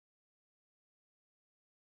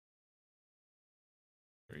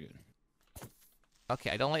Very good. Okay,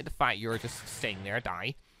 I don't like the fact you're just staying there.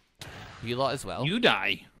 Die. You lot as well. You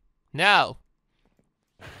die. No.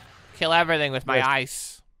 Kill everything with my Yes.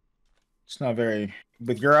 ice. It's not very...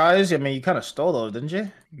 With your eyes? I mean, you kind of stole those, didn't you?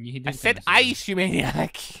 He did I said kinda say ice, you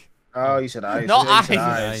maniac. Oh, you said eyes. Not Yeah, you said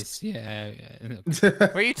eyes. Nice. Yeah.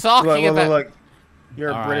 What are you talking about? Look.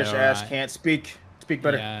 Your All British right, ass all right. can't speak. Speak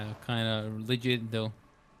better. Yeah, kind of legit though.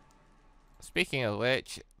 Speaking of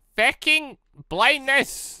which, fucking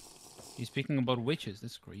blindness. He's speaking about witches.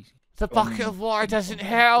 That's crazy. The bucket of water doesn't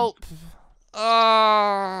help.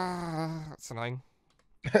 That's annoying.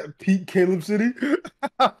 Pete Caleb City.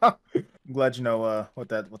 I'm glad you know what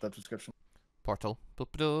that description. Portal.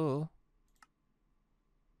 Boop-a-doo.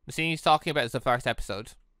 The scene he's talking about is the first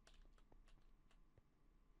episode.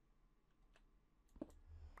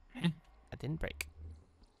 I didn't break.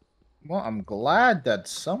 Well, I'm glad that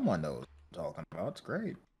someone knows what I'm talking about. It's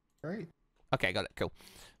great. Great. Okay, got it. Cool.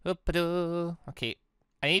 Boop-a-doo. Okay.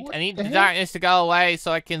 I What need the the heck? darkness to go away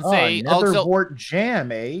so I can see. Another Also, Vort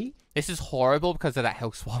jam, eh? this is horrible because of that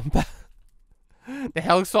hell swamp. The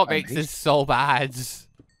hell swamp makes this so bad.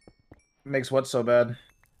 Makes what so bad?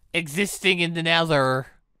 Existing in the nether.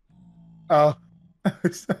 Oh.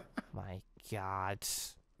 My god.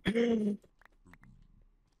 wrong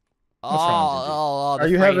Oh, Are the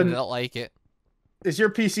you frame, having- I don't like it. Is your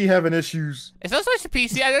PC having issues? It's not so much the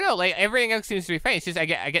PC, I don't know, like, everything else seems to be fine, it's just I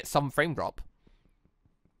get some frame drop.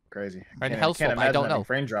 Crazy. Or in Can't- hell can't swap, I imagine don't having know.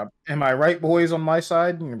 Frame drop. Am I right, boys, on my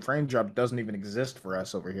side? Frame drop doesn't even exist for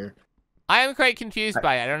us over here. I am quite confused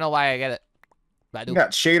by it, I don't know why I get it. But I do. You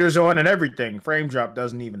got shaders on and everything. Frame drop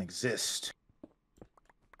doesn't even exist.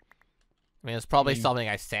 I mean, it's probably something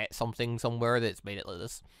I set something somewhere that's made it like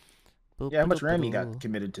this. Yeah, how much RAM you got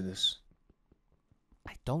committed to this?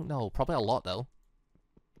 I don't know, probably a lot though.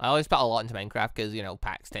 I always put a lot into Minecraft because, you know,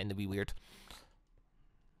 packs tend to be weird.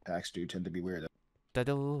 Packs do tend to be weird.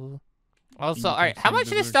 Da-do. Also, alright, how much of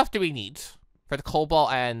this stuff do we need? For the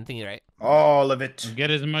cobalt and thingy, right? All of it. Get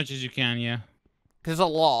as much as you can, yeah. Because a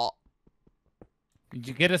lot.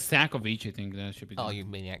 You get a stack of each, I think that should be good. Oh, you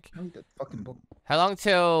maniac. I need that fucking book. How long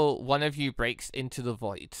till one of you breaks into the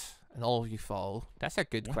void and all of you fall? That's a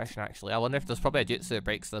good question, actually. I wonder if there's probably a jutsu that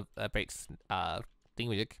breaks the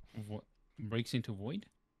thingamajig. What breaks into void?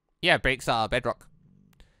 Yeah, breaks bedrock.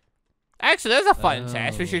 Actually, there's a fun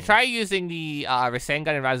test. We should Oh. try using the Rasengan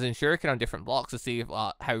and Rasen Shuriken on different blocks to see if,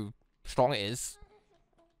 how strong it is.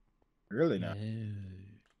 Really now.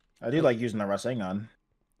 I do like using the Rasengan.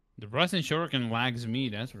 The Rasen Shuriken lags me,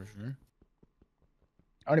 that's for sure.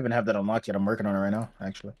 I don't even have that unlocked yet. I'm working on it right now,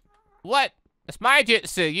 actually. What? It's my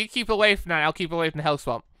jutsu. You keep away from that. I'll keep away from the hell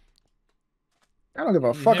swamp. I don't give a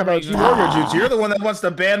You fuck never about you even- or your jutsu. You're the one that wants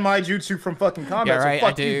to ban my jutsu from fucking combat. Yeah, right. So I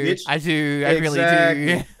fuck do. you, bitch. I do. I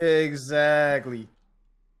really do. Exactly.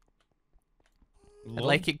 I'd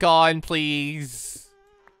like it gone, please.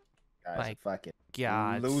 Guys, My fucking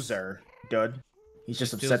God. loser, dud. He's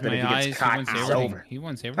just Steals upset that my if he eyes, gets caught, wants it's everything. over. He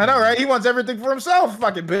wants everything. I know, right? He wants everything for himself,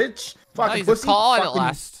 fucking bitch. Oh, Fucking he's pussy. a call on it fucking...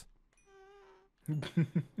 last.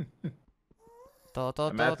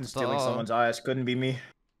 Imagine stealing someone's eyes. Couldn't be me.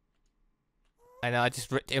 I know, I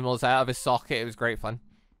just ripped Immo's out of his socket. It was great fun.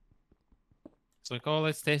 It's like, oh,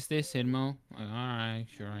 let's test this, Inmo. Like, alright,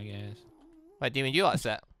 sure, I guess. Wait, Demon, you got a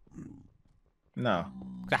set? No.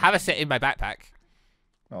 'Cause I have a set in my backpack.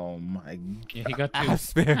 Oh my Yeah, he got I two. have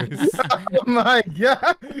spares. Oh my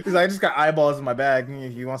god. He's like, I just got eyeballs in my bag.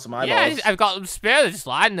 You want some Yeah, eyeballs? I've got them spare. They're just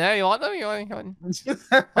lying there. You want them? You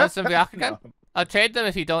want some Byakugan? I'll trade them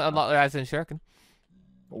if you don't unlock the Rasen Shuriken.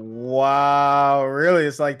 Wow, really?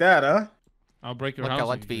 It's like that, huh? I'll break your Look, house. I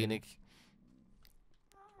want to be unique.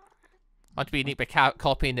 I want to be unique by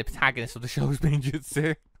copying the protagonist of the show's main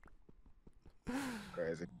jutsu.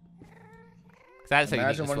 Crazy. 'Cause that's how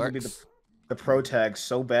Imagine uniqueness wanting to be works. the pro tag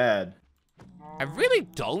so bad. I really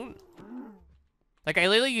don't. Like, I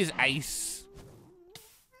literally use ice.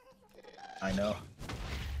 I know.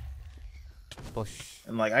 Bush.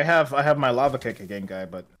 And like I have my lava kick again, guy,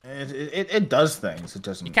 but it does things. It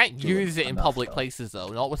doesn't. You can't do use it in enough, public though. places though,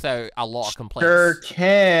 not without a lot of complaints. Sure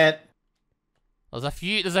can't. There's a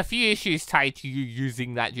few issues tied to you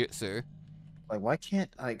using that jutsu. Like, why can't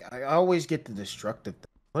I always get the destructive thing.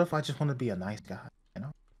 What if I just want to be a nice guy? You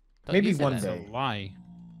know? Don't Maybe use it one then. day. It's a lie.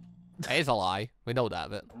 It is a lie. We know that,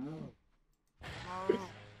 but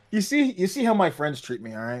You see how my friends treat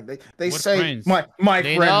me, all right? They What say friends? my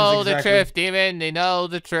they friends know exactly. the truth, Demon. They know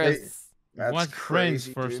the truth. That's What friends,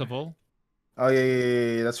 crazy, first dude. of all? Oh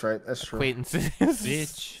yeah, that's right. That's true. Acquaintances.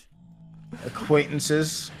 Bitch.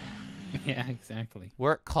 Acquaintances. Yeah, exactly.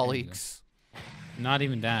 Work colleagues. Not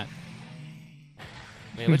even that.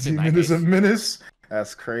 I mean, which is my Demon is a case. menace.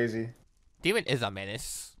 That's crazy. Demon is a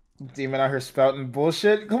menace. Demon out here spouting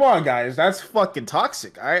bullshit. Come on, guys. That's fucking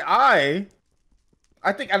toxic. I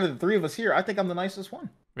think out of the three of us here, I think I'm the nicest one.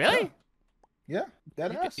 Really? Yeah,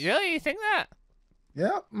 that ass. Really? You think that?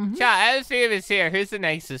 Yeah. Chat, out of the three of us here, who's the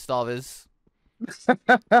nicest of us?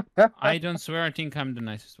 I don't swear. I think I'm the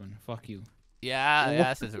nicest one. Fuck you. Yeah,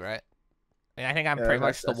 that sounds right. And I think I'm pretty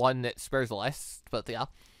much the one that spurs the list, but yeah.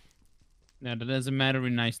 No, that doesn't matter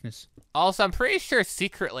in niceness. Also, I'm pretty sure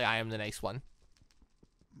secretly I am the nice one.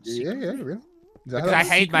 Yeah, really. Because I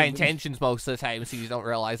hide my intentions most of the time, so you don't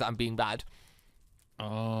realize that I'm being bad.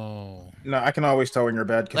 Oh. No, I can always tell when you're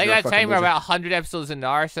bad. Like that time we're about 100 episodes in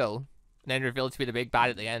Naruto, and then revealed to be the big bad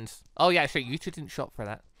at the end. Oh yeah, sure, you two didn't show up for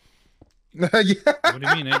that. Yeah. What do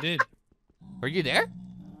you mean? I did. Were you there?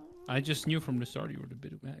 I just knew from the start you were the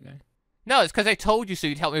bit of bad guy. No, it's because I told you so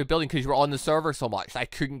you'd help me with building because you were on the server so much. I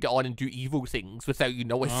couldn't get on and do evil things without you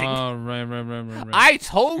noticing. Oh, right. I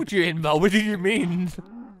told you, Inmo. What do you mean?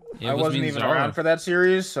 I wasn't even around for that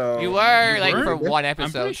series, so... You were, You like, were? for one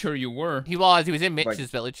episode. I'm pretty sure you were. He was. He was in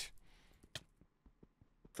Mitch's village.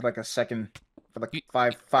 For like a second. For like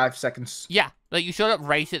 5 seconds. Yeah. Like, you showed up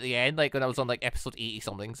right at the end, like, when I was on, like, episode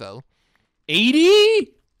 80-something, so...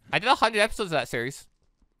 80? I did 100 episodes of that series.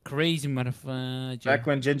 Crazy motherfucker. Back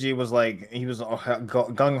when Gingy was like, he was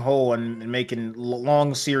gung-ho and making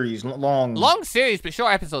long series, Long series, but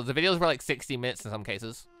short episodes. The videos were like 60 minutes in some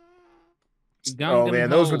cases. Oh man,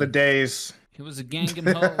 those were the days. He was a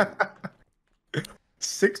Gangnam Ho.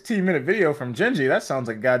 16-minute video from Gingy. That sounds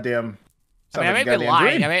like goddamn... I mean, I might be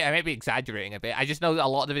lying. I might be exaggerating a bit. I just know that a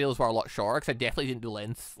lot of the videos were a lot shorter, because I definitely didn't do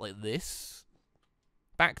lengths like this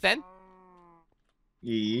back then.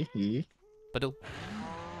 Yeah.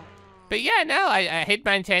 But yeah, no, I hid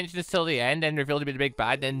my intentions till the end and revealed to be the big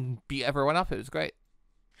bad, then beat everyone up. It was great.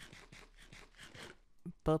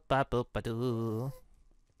 Plus,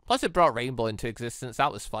 it brought Rainbow into existence.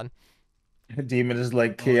 That was fun. Demon is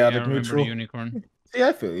like chaotic neutral. Unicorn. Yeah,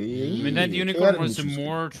 I feel you. I mean, that unicorn was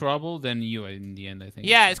more trouble than you in the end, I think.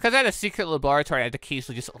 Yeah, it's because I had a secret laboratory. I had to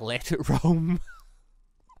occasionally just let it roam.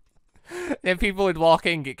 Then people would walk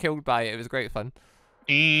in and get killed by it. It was great fun.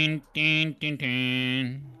 Ding, ding, ding,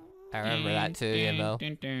 ding. I remember that too, you know.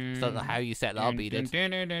 Just don't know how you set that up, you did.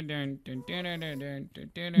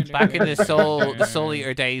 Back in the Soul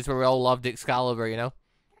Eater days where we all loved Excalibur, you know?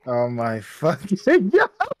 Oh my fucking god.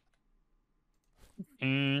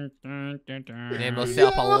 And then we'll set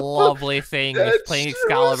up a lovely thing with playing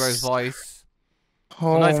Excalibur's voice.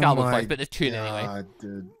 Oh well, not Excalibur's my voice, but the tune anyway. God,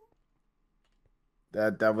 dude.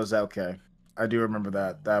 That was okay. I do remember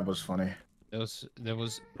that. That was funny. That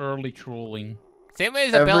was early trolling. Same way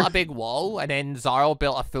as I built a big wall, and then Zaro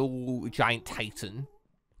built a full giant titan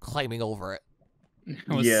climbing over it. It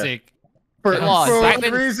was sick. For back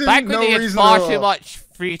when they had far too much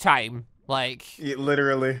free time. Like... Yeah,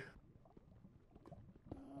 literally.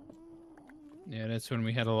 Yeah, that's when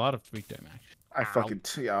we had a lot of free time,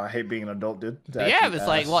 actually. I hate being an adult, dude. Yeah, it was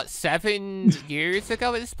like, what, 7 years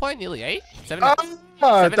ago at this point? Nearly 8? 7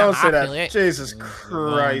 don't say that. Nearly 8. Jesus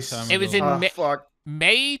Christ. It was in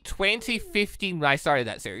May 2015 when I started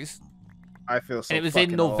that series. I feel so. And it was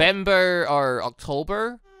in November or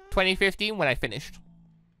October 2015 when I finished.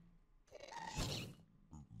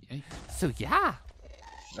 Yay. So yeah.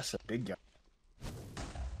 That's a big guy.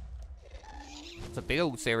 It's a big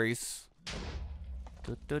old series.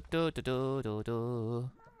 Bloop.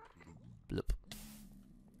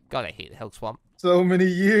 God, I hate the Hell Swamp. So many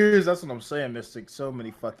years. That's what I'm saying, Mystic. So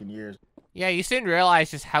many fucking years. Yeah, you soon realize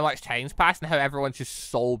just how much time's passed and how everyone's just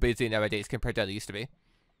so busy nowadays compared to how they used to be.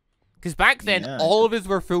 Because back then, all of us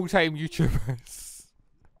were full-time YouTubers.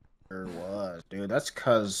 There was, dude. That's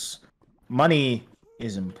because money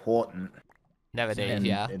is important. Nowadays,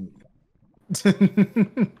 yeah.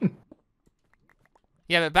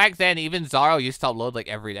 Yeah, but back then, even Zaro used to upload like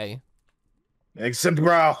every day. Except,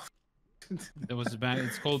 bro. That was back.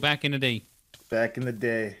 It's called back in the day. Back in the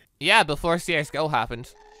day. Yeah, before CS:GO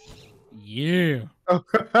happened. Yeah.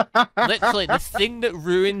 Literally, the thing that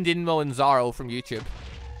ruined Inmo and Zaro from YouTube.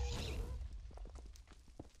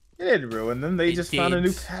 It didn't ruin them. They just found a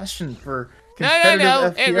new passion for No.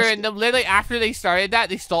 FPS. It ruined them. Literally, after they started that,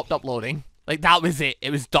 they stopped uploading. Like, that was it.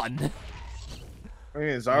 It was done. I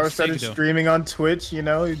mean, Zaro started streaming on Twitch, you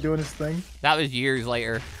know, he's doing his thing. That was years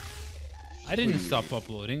later. I didn't stop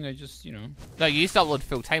uploading. I just, you know. No, you used to upload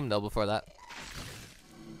full time, though, before that.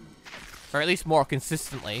 Or at least more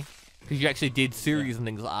consistently. Because you actually did series and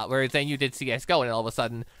things like that. Whereas then you did CS:GO, and all of a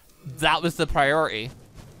sudden, that was the priority.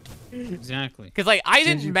 Exactly. Because, like, I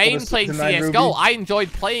didn't mind playing CS:GO. I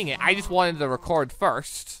enjoyed playing it. I just wanted to record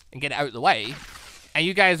first and get it out of the way. And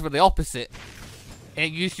you guys were the opposite.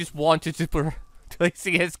 And you just wanted to play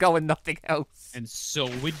CSGO and nothing else. And so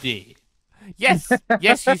we did. Yes,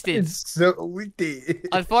 yes, you did. So we did.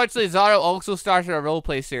 Unfortunately, Zaro also started a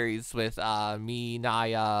roleplay series with me,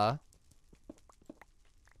 Naya.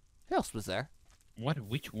 Who else was there? What?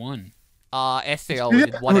 Which one? SAO. We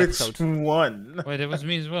did one episode. Which one? Wait, that was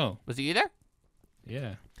me as well. Was it you there?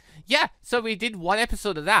 Yeah. Yeah, so we did one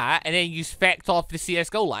episode of that, and then you specced off the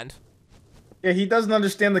CSGO land. Yeah, he doesn't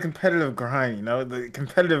understand the competitive grind, you know? The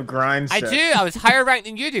competitive grind I set. do. I was higher ranked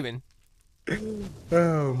than you, Demon.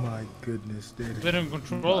 Oh my goodness, dude. Better I don't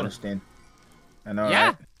controller. understand. I know, Yeah.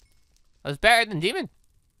 right? I was better than Demon.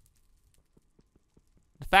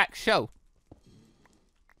 The facts show.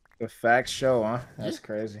 The facts show, huh? That's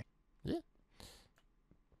crazy.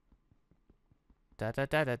 Da da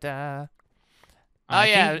da da da. I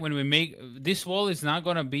yeah. think when we make this wall is not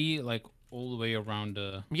gonna be like all the way around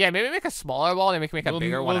the. Yeah, maybe make a smaller wall and make a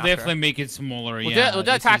bigger one. We'll definitely make it smaller. We'll Yeah.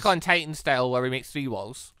 do Attack on Titan style where we make 3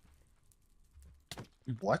 walls.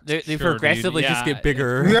 What? They Sure, progressively dude. just Yeah. get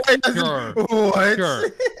bigger. Sure. What? Sure.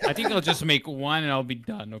 I think I'll just make one and I'll be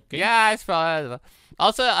done. Okay. Yeah, it's fine.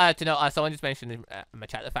 Also, to know, someone just mentioned in my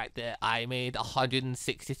chat the fact that I made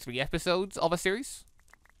 163 episodes of a series.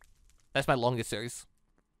 That's my longest series.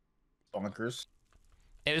 Bonkers.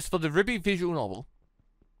 It was for the Ruby visual novel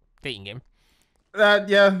dating game.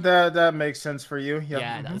 That makes sense for you. Yep.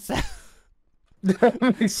 Yeah, mhm. that's.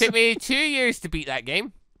 Makes Took me 2 years to beat that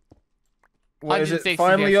game. What, is it 160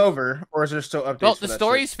 finally days. over, or is there still updates? Well, for the that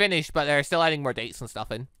story's finished, but they're still adding more dates and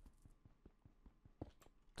stuff in.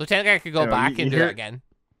 So technically, I could go You know, back you and do hear- it again.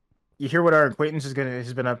 You hear what our acquaintance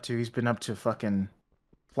has been up to? He's been up to fucking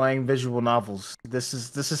playing visual novels. This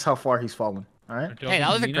is how far he's fallen. All right. Hey,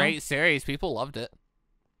 that was a great series. People loved it.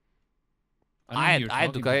 I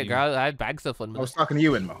had bags of fun I with was it. talking to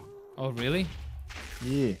you, Inmo. Oh really?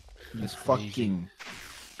 Yeah. You That's fucking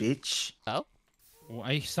bitch. Oh,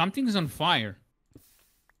 Why something's on fire?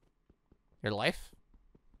 your life?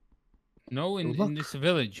 No, in Look. this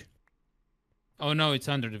village. Oh no, it's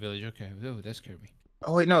under the village. Okay. Oh, that scared me.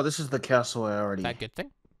 Oh wait, no, this is the castle I already. Is that a good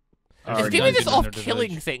thing? There's Is a already Demon dungeon just off under the killing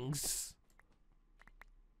village. things?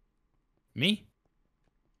 Me?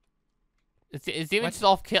 Is Demon What? just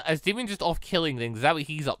off Is Demon just off killing things? Is that what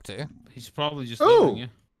he's up to? He's probably just. Oh! Living, yeah.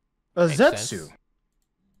 A Makes Zetsu. sense.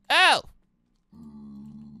 Oh!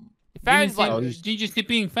 You found Demon, one. Ginger's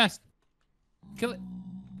being fast. Kill it.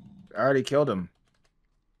 I already killed him.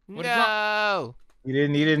 What did No! He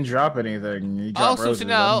didn't drop anything. He dropped Also roses. to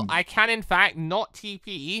know, I can in fact not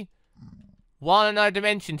TP one another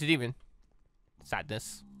dimension to Demon.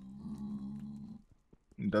 Sadness.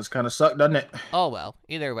 It does kind of suck, doesn't it? Oh well,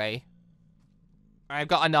 either way. I've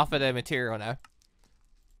got enough of the material now.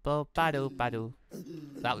 Bo-ba-do-ba-do.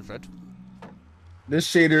 That was good. This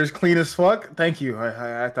shader is clean as fuck. Thank you.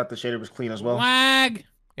 I thought the shader was clean as well. Wag.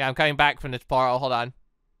 Yeah, I'm coming back from this portal. Hold on.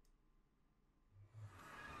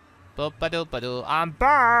 Bo-ba-do-ba-do. I'm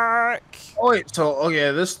back! Oh wait, so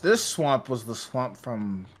okay, this swamp was the swamp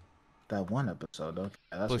from that one episode. Okay,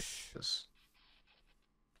 that's what Bush. it is.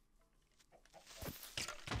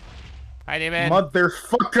 Hi, Demon.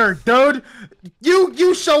 Motherfucker, dude!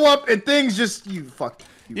 You show up and things just you fuck.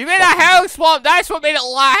 You made a house swamp! That's what made it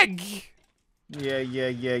lag! Yeah.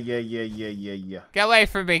 Get away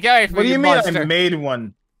from me! Get away from me! What do you mean monster. I made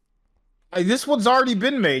one? This one's already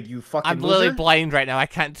been made. You fucking. I'm literally loser. blind right now. I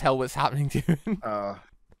can't tell what's happening to you.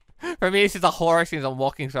 For me, it's just a horror scene as I'm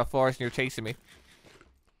walking through a forest and you're chasing me.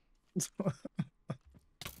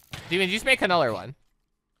 Demon, just make another one.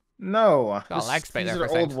 No. Got a lag spike These there are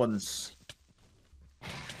for a old second. ones.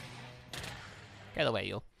 Get away,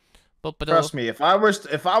 you. Trust me, if I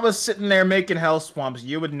was sitting there making hell swamps,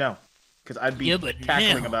 you would know, because I'd be You would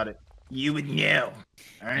cackling know. about it. You would know.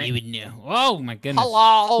 All right? You would know. Oh my goodness.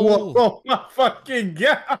 Hello! Whoa, my fucking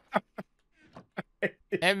god!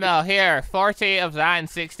 ML, here. 40 of that and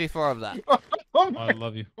 64 of that. Oh Oh, my I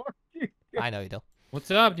love you. I know you do.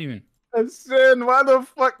 What's up, Demon? Sin, why the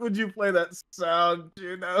fuck would you play that sound,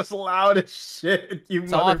 dude? That was loud as shit. You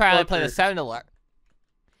So I'll apparently play the motherfucker. sound alert.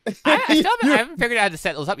 I haven't figured out how to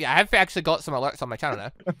set those up yet. I have actually got some alerts on my channel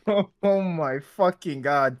now. Oh my fucking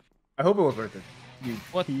god! I hope it was worth it. You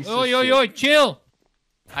What? piece Oh, of yo, chill.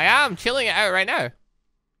 I am chilling it out right now.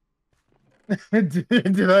 shit.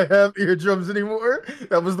 Did I have eardrums anymore?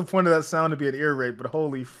 That was the point of that sound, to be an ear rape. But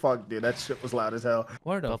holy fuck, dude, that shit was loud as hell.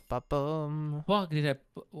 Where the Ba-ba-boom. fuck did I?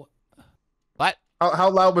 What? How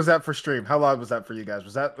loud was that for stream? How loud was that for you guys?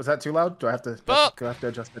 Was that too loud? Do I have to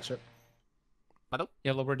adjust that shit?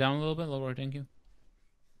 Yeah, lower down a little bit. Lower, thank you.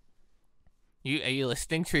 Are you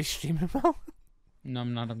listening to his stream, bro? No,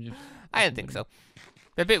 I'm not. I'm just. I didn't think so.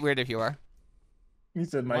 They're a bit weird if you are. He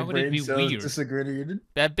said Why my would it brain be cells weird? disagreed.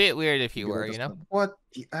 A bit weird if you were, you know. What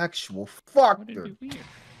the actual fuck, Would it be dude? weird?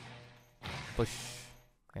 Push.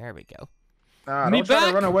 There we go. Nah, Me don't try back.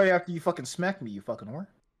 to run away after you fucking smack me, you fucking whore.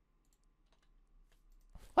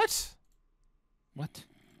 What? What?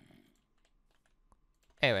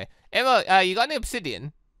 Anyway, Emma, you got any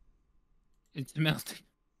obsidian? It's melting.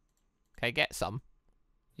 Can I get some?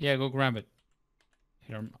 Yeah, go grab it.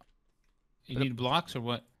 Here, you need blocks or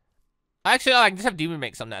what? Actually, I can just have Demon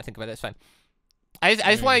make some now. I think about it. It's fine. I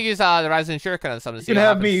just want to use the Rising Shuriken on some to You see can what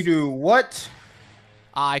have me happens. do what?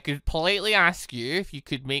 I could politely ask you if you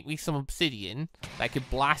could make me some obsidian that I could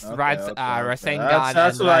blast Okay, Rasengan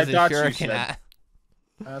That's and what I Rising thought you Shuriken said. at.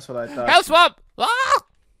 That's what I thought. Hell swamp! Ah!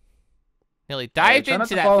 Nearly dived Try not into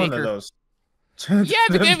to that fall into faker. those. Yeah,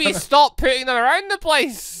 but if we stop putting them around the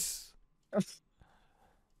place.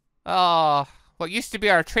 Oh, what used to be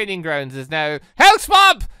our training grounds is now Hell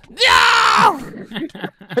swamp! No!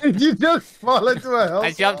 You just fall into a hell.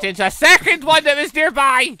 I jumped into a second one that was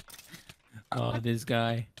nearby. Oh, this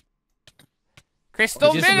guy.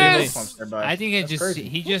 Crystal He just Minutes! I think it That's just crazy.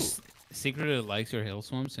 he just secretly likes your hill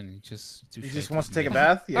swamps and he just too He shy just to wants to take a admit it.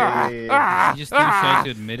 bath. Yeah. He's just too shy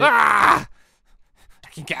to admit it. I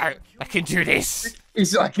can get out. I can do this.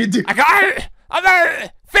 He's like, dude. I got out. I'm out.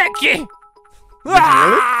 Thank you. really?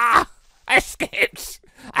 I escaped.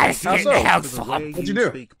 I escaped so? the hell The swamp. way What'd you you do?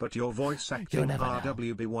 speak, but your voice acting never know.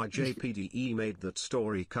 RWBYJPDE made that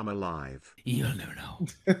story come alive. You'll never know.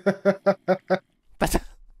 But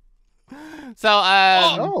so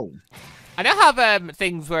Oh. I now have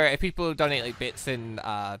things where if people donate like bits and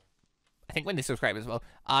I think when they subscribe as well,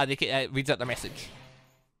 they can reads out their message.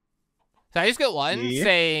 So I just got one Yeah.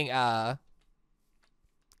 saying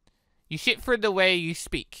you shit for the way you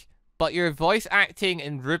speak, but your voice acting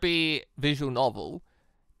in Ruby visual novel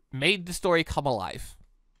made the story come alive.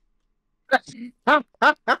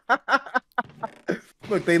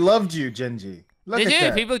 Look, they loved you, Genji. Look They at do.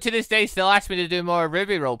 that. People to this day still ask me to do more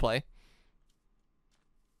Ruby roleplay.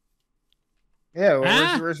 Yeah,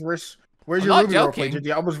 well, Huh? where's I'm your not Ruby roleplay, joking.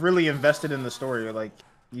 Genji? I was really invested in the story. Like,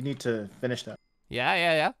 you need to finish that.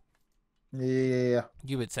 Yeah. Yeah.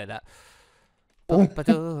 You would say that.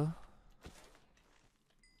 Oh.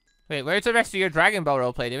 Wait, where's the rest of your Dragon Ball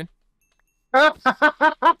roleplay doing?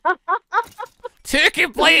 To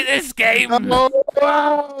complete this game! Oh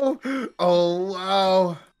wow! Oh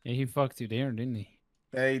wow! Yeah, he fucked you there, didn't he?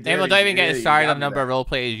 Hey, Hey, well, don't even get started on the number of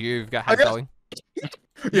roleplays you've got had guess- going.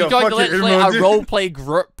 Yo, You joined fuck it, literally Irmo, a dude. roleplay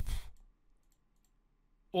group.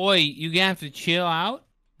 Oi, you have to chill out.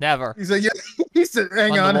 Never. He said, "Yeah." He said,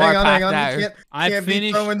 "Hang On on, the hang on, hang warpath on. now. You I can't be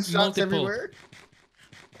finished throwing shots multiple. everywhere."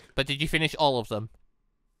 But did you finish all of them?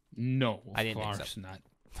 No, I of didn't think so. course not.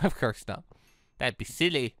 Of course not. That'd be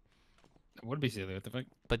silly. That would be silly. What the fuck?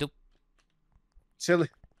 But Silly,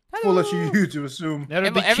 foolish of you to assume. That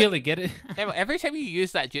would Emma, be chilly. Get it? every time you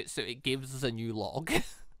use that jutsu, it gives us a new log.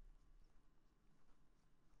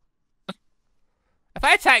 If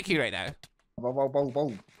I attack you right now,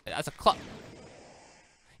 Whoa. that's a club.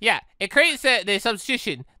 Yeah, it creates the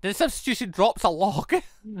substitution. The substitution drops a log.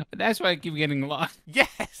 That's why I keep getting lost.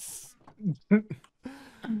 Yes.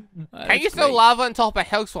 Can you throw lava on top of a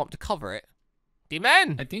hell swamp to cover it?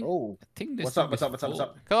 Demon, I think. Oh, I think this. what's up? thing is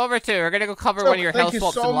full. come over too. We're gonna go cover So, one of your thank hell you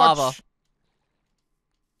swamps so in lava. much.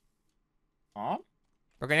 Huh?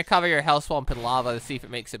 We're gonna cover your hell swamp in lava to see if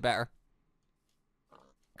it makes it better.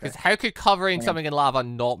 Because how could covering Hang on. something in lava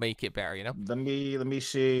not make it better? You know. Let me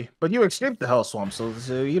see. But you escaped the hell swamp, so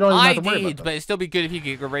you don't even I have to worry did, about that. but it'd still be good if you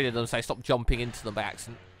could get rid of them, so I stopped jumping into them by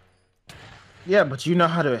accident. Yeah, but you know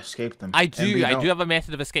how to escape them. I And do. we I don't. do have a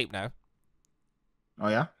method of escape now. Oh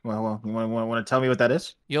yeah. Well, you want to tell me what that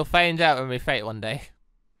is? You'll find out when we fight one day.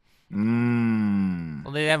 Mmm.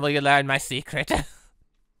 Only then will you learn my secret.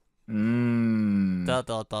 Mmm. Da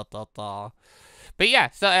da da da da. But yeah,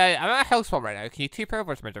 so I'm at a hell swamp right now. Can you TP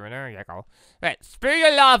over to me? There you go. Right, spew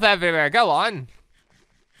your lava everywhere. Go on.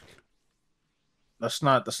 That's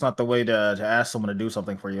not the way to ask someone to do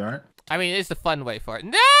something for you, alright? I mean, it's the fun way for it.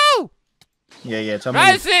 No! Yeah. Tell me.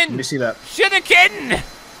 Let Ryzen! me see that. Shuriken!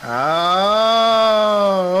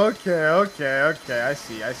 Oh, okay. I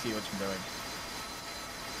see what you're doing.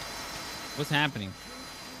 What's happening?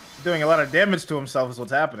 He's doing a lot of damage to himself is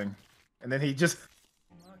what's happening. And then he just...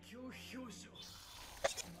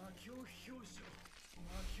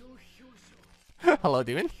 Hello,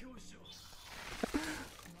 demon.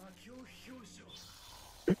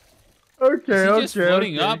 Okay, Is he just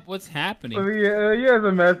floating up? What's happening? He has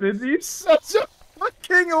a message. He's such a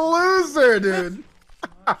fucking loser, dude.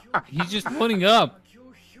 He's just floating up.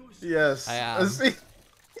 Yes. I am. See?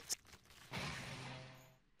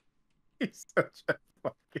 He's such a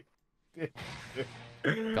fucking bitch.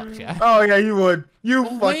 Gotcha. Oh yeah, you would. You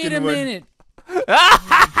fucking Wait a would. minute.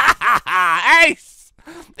 Ace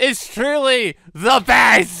is truly the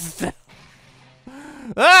best.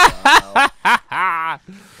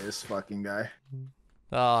 This fucking guy.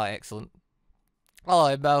 Oh, excellent.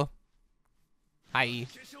 Oh, Mo. Hi. Is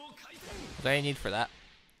there any need for that?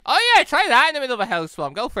 Oh yeah, try that in the middle of a house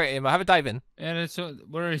swamp. Go for it, Mo. Have a dive in. And it's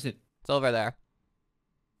where is it? It's over there.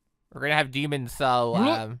 We're gonna have demons,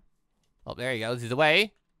 so oh, there he goes. He's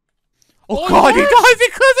away. Oh god, he does! He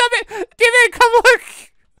closed up it! Demon, come look!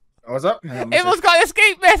 Oh, what's up? Emo's got an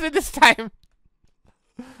escape method this time.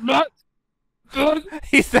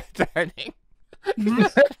 He's not turning.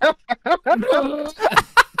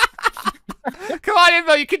 Come on,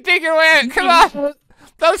 Imbo, you can dig your way out. Come on.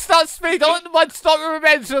 Don't stop spinning. Don't let the mud stop your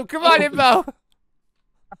momentum. Come on, Imbo.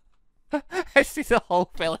 I see the hole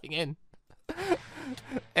filling in.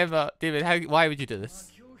 Imbo, David, why would you do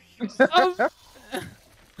this?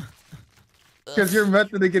 Because your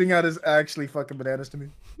method of getting out is actually fucking bananas to me.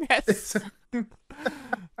 Yes.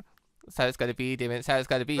 That's how it's gotta be, David. That's how it's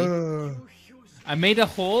gotta be. I made a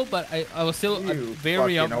hole, but I was still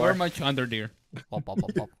very much under there. Bop, bop,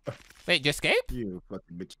 bop, bop. Wait, did you escape? You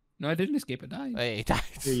fucking bitch. No, I didn't escape. I died. Wait, he died.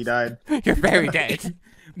 Yeah, you died. You're very dead.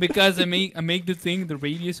 Because I make the thing. The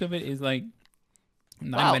radius of it is like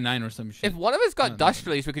 9 by 9 or some shit. If one of us got dust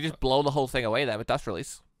release, we could just blow the whole thing away there with dust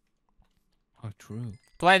release. Oh, true.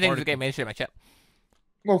 So one of the things we get mentioned in my chat.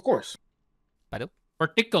 Well, of course.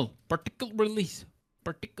 Particle release.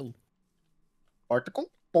 Particle. Particle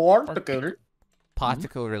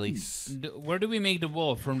release. Where do we make the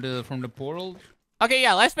wall from the portal? Okay,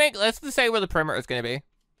 yeah, let's decide where the perimeter is gonna be.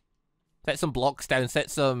 Set some blocks down.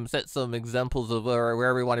 Set some examples of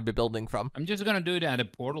where we want to be building from. I'm just gonna do it at a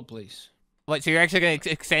portal place. Wait, so you're actually gonna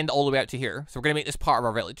extend all the way out to here? So we're gonna make this part of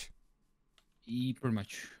our village. Pretty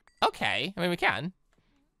much. Okay, I mean we can.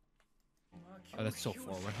 Oh, that's so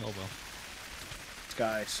far away. Oh well. This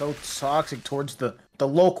guy so toxic towards the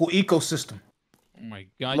local ecosystem. Oh my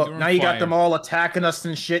god. Look, now you got them all attacking us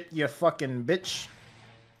and shit, you fucking bitch.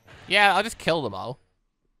 Yeah, I'll just kill them all.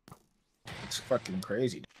 It's fucking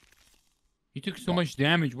crazy. You took so much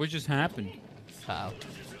damage. What just happened? Uh-oh.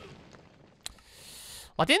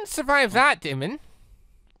 I didn't survive that, Demon.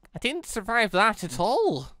 I didn't survive that at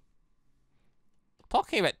all.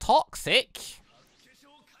 Talking about toxic.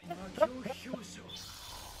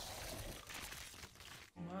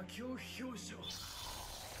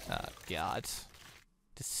 Oh god.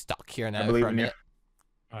 Just stuck here now for a minute.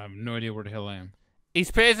 I have no idea where the hell I am.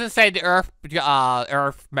 He's put us inside the earth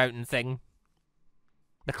mountain thing.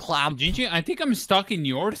 The clamp. Gingy, I think I'm stuck in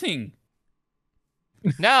your thing.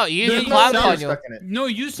 No, you use the clamp on you. No,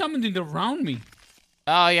 you summoned it around me.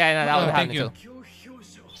 Oh yeah, no, that would happen too.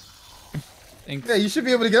 Thanks. Yeah, you should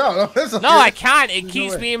be able to get out. No, I can't. It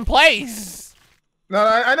keeps me in place. No,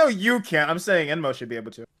 I know you can't. I'm saying Enmo should be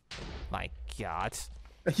able to. My god.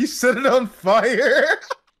 You set it on fire.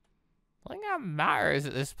 I think that matters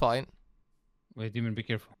at this point. Wait, Demon, be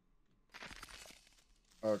careful.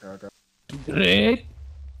 Okay. Great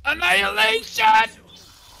annihilation!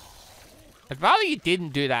 I'd rather you didn't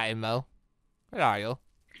do that, Immo. Where are you?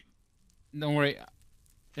 Don't worry.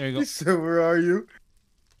 There you go. So where are you?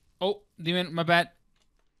 Oh, Demon, my bad.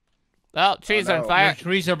 Oh, trees are on fire. The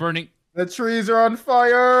trees are burning. The trees are on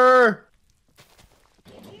fire!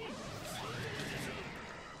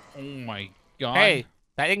 Oh my god. Hey,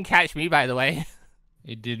 that didn't catch me, by the way.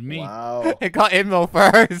 It did me. Wow. It got Immo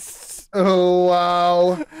first. Oh,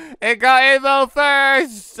 wow. It got Immo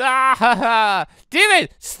first. Ah, Demon,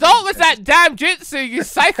 stop with that damn jutsu, you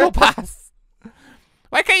psychopath.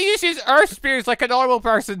 Why can't you just use earth spears like a normal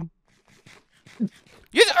person?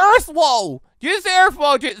 Use earth wall. Use the earth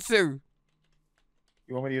wall jutsu.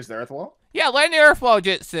 You want me to use the earth wall? Yeah, learn the earth wall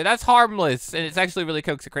jutsu. That's harmless, and it's actually really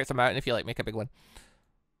cool because it creates a mountain if you like make a big one.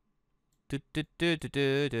 Let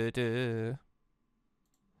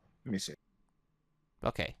me see.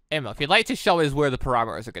 Okay, Emma, if you'd like to show us where the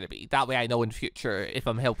parameters are going to be, that way I know in future if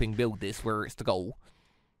I'm helping build this where it's to go.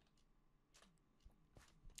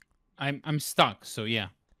 I'm stuck, so yeah.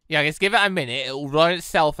 Yeah, just give it a minute. It'll run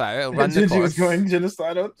itself out. It'll run the course. was going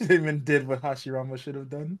genocidal. Even did what Hashirama should have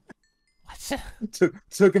done. What?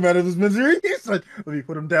 Took him out of his misery. He's like, let me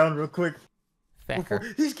put him down real quick.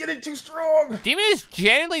 He's getting too strong. Demon is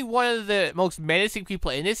generally one of the most menacing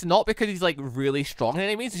people in this, not because he's like really strong in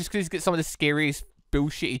enemies, just because he's got some of the scariest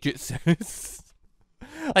bullshitty jutsus.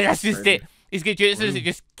 Like that's just it. He's got jutsus that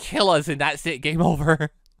just kill us and that's it, game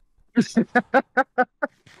over.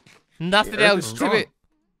 Nothing else to it.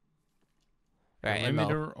 Right, Inmo.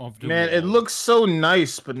 Perimeter of the Man, it wall. looks so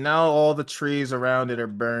nice, but now all the trees around it are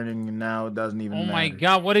burning, and now it doesn't even Oh matter. my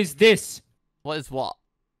god, what is this? What is what?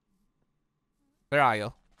 Where are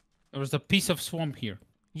you? There was a piece of swamp here.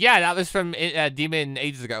 Yeah, that was from Demon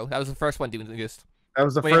ages ago. That was the first one Demon used. That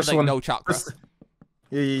was the We had, first like, one. no chakra.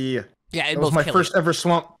 Yeah. Yeah, That was Inmo's my killing first ever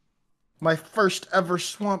swamp. My first ever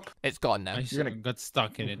swamp. it. It's gone now. Got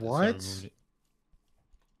stuck in it. so I What? removed it.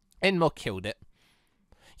 Inmo killed it.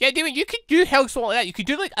 Yeah, Demon, you could do hell swamp like that. You could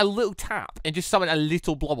do like a little tap and just summon a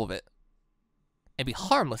little blob of it. It'd be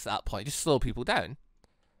harmless at that point. Just slow people down.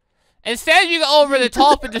 Instead, you go over the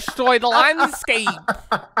top and destroy the landscape.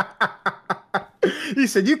 He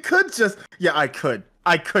said you could just. Yeah, I could.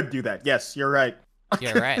 I could do that. Yes, you're right.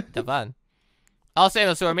 You're right, Devon. I'll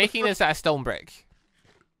say so. We're making this out of stone brick.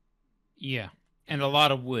 Yeah. And a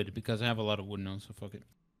lot of wood, because I have a lot of wood now, so fuck it.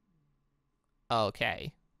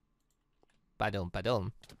 Okay. Badum,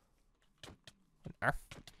 badum. Earth.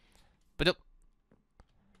 Badum.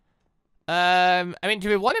 I mean, do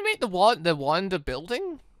we want to make the wand a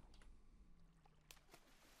building?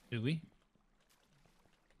 Do we?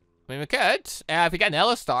 I mean, we could. If we get an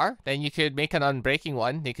Ella star, then you could make an unbreaking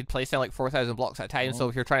one. You could place down like 4,000 blocks at a time. So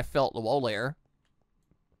if you're trying to fill up the wall layer,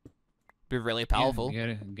 be really powerful.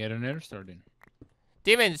 Yeah, get another start in.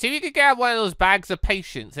 Demon, see if you could grab one of those bags of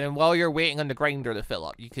patience, and while you're waiting on the grinder to fill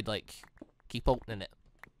up, you could like keep opening it.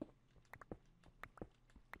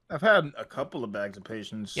 I've had a couple of bags of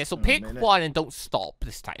patience. Yeah, so in a pick minute. one and don't stop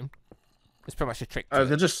this time. It's pretty much a trick. To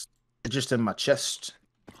They're it. just in my chest.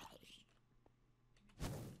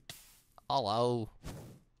 Hello.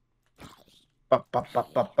 Ba, ba, ba,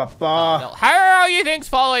 ba, ba, ba. No. How are you things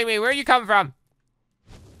following me? Where you come from?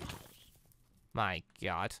 My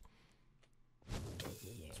god.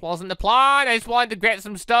 This wasn't the plan. I just wanted to get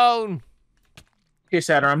some stone. Okay,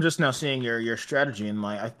 Saturn, I'm just now seeing your strategy in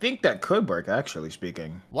my. I think that could work, actually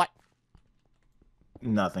speaking. What?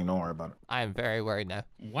 Nothing. Don't worry about it. I am very worried now.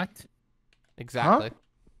 What? Exactly.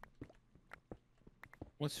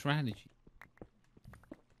 What strategy?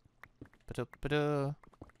 Ba-da-ba-da.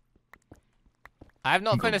 I have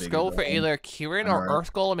not Go found a big scroll as for a hole. either Kieran or Alright.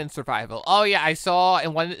 Earth Golem in survival. Oh yeah, I saw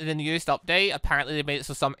in the newest update, apparently they made it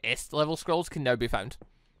so some S level scrolls can now be found.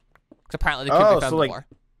 Because apparently they couldn't be found so before.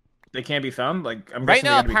 they can't be found. Like I'm Right guessing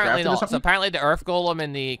now, they're gonna be apparently crafted or not. So something? apparently the Earth Golem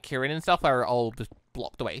and the Kieran and stuff are all just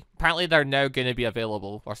blocked away. Apparently they're now going to be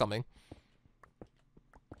available or something.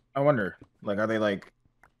 I wonder. Like, are they like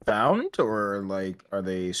found or like are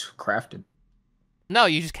they crafted? No,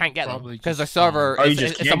 you just can't get them Probably because the just server. Oh, you It's,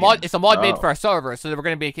 just it's a can't mod. get It's a mod made Oh. for a server, so they were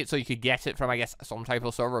going to make it so you could get it from, I guess, some type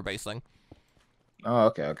of server based thing. Oh,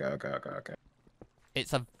 okay.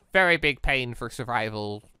 It's a very big pain for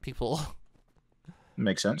survival people.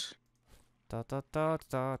 Makes sense. Da, da, da,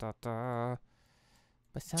 da, da, da.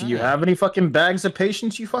 Do you have any fucking bags of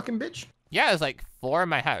patience, you fucking bitch? Yeah, there's like 4 in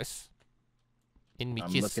my house. In me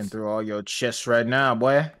I'm chest. looking through all your chests right now,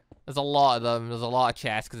 boy. There's a lot of them. There's a lot of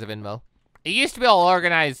chests because of Inmo. It used to be all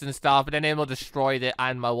organized and stuff, but then Inmo destroyed it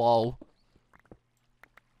and my wall.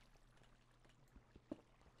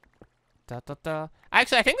 Da, da, da.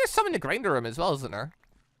 Actually, I think there's some in the grinder room as well, isn't there?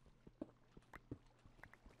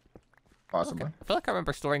 Possibly. Okay. I feel like I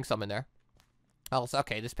remember storing some in there. Oh, so,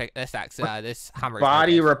 okay. This axe, this hammer. is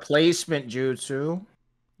Body very nice. replacement jutsu.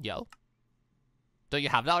 Yo. Don't you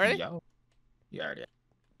have that already? Yo. Yeah, already.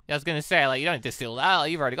 Yeah, I was gonna say, like, you don't need to steal that.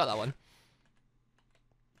 You've already got that one.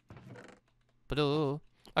 But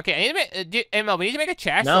okay, I need to make. Emma, we need to make a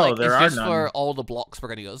chest. No, like, there it's are just for none. all the blocks we're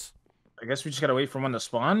gonna use. I guess we just gotta wait for one to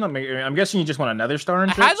spawn. I mean, I'm guessing you just want another star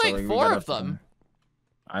and I shit. had, so, like, we 4 gotta of them.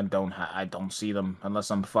 I don't see them unless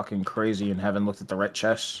I'm fucking crazy and haven't looked at the right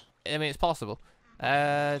chests. I mean, it's possible.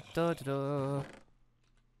 They're not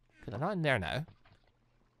in there now.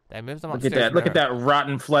 They moved them Look upstairs. at that. from Look at there. that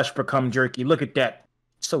rotten flesh become jerky. Look at that.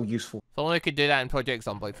 So useful. If only we could do that in Project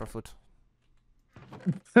Zomboid for food.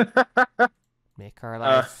 Make our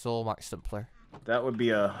life so much simpler. That would be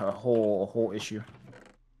a whole issue.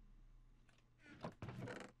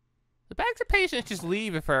 The bags of patience just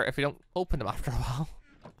leave if we don't open them after a while.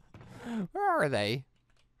 Where are they?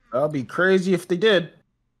 That'd be crazy if they did.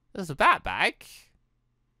 There's a bat bag.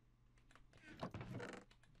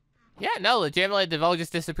 Yeah, no, legitimately, they've all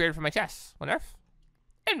just disappeared from my chest. On Earth.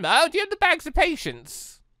 And Mo, do you have the bags of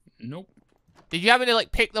patience? Nope. Did you happen to,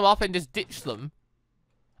 like, pick them up and just ditch them?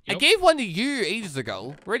 I Yep. gave one to you ages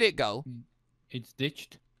ago. Where'd it go? It's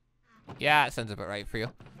ditched. Yeah, that sounds about right for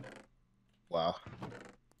you. Wow.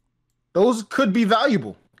 Those could be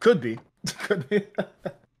valuable. Could be. Could be.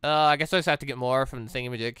 I guess I just have to get more from the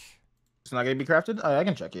thingamajig. It's not gonna be crafted? I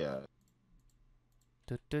can check, yeah.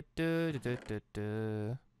 Du, du, du, du, du, du,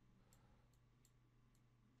 du.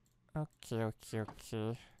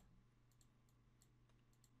 Okay.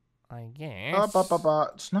 I guess.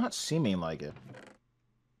 It's not seeming like it.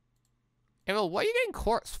 Hey, well, what are you getting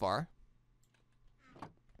quartz for?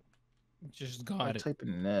 Just I got it. type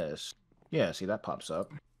in this. Yeah, see that pops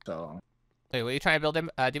up. So. Wait, what are you trying to build,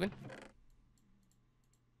 Demon?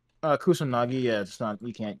 Kusanagi. Yeah, it's not.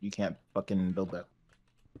 You can't fucking build that.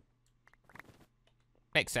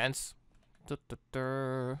 Makes sense.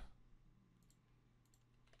 Oh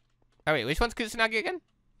wait, which one's Kusanagi again?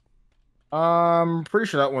 Pretty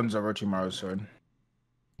sure that one's a Orochimaru sword.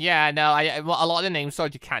 Yeah, no, well, a lot of the name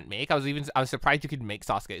swords you can't make. I was surprised you could make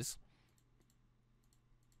Sasuke's.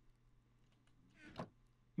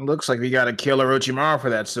 Looks like we gotta kill Orochimaru for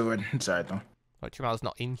that sword. Sorry though. Orochimaru's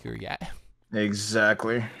not in here yet.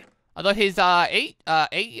 Exactly. Although his eight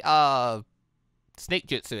snake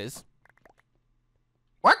jutsu is.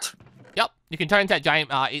 What? Yep, you can turn into a giant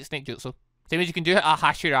 8 snake jutsu. Same as you can do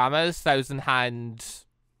Hashirama's 1,000-hand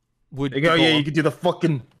wood. There you go. Yeah, you can do the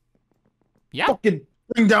fucking. Yeah. Fucking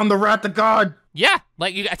bring down the Wrath of God. Yeah,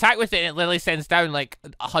 like you attack with it and it literally sends down like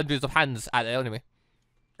hundreds of hands at the enemy.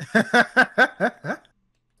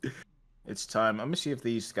 It's time. Let me see if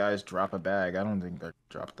these guys drop a bag. I don't think they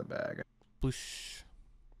dropped the bag. Boosh.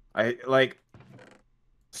 I like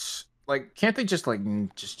can't they just I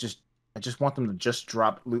just want them to just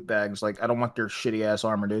drop loot bags. Like I don't want their shitty ass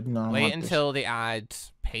armor, dude. No. Wait until they add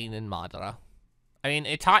Pain and Madara. I mean,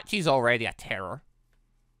 Itachi's already a terror.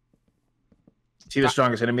 Is he the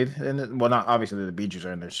strongest enemy? Well, not obviously the Bijus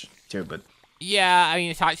are in there too, but yeah, I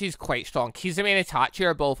mean Itachi's quite strong. Kisame and Itachi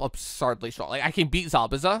are both absurdly strong. Like I can beat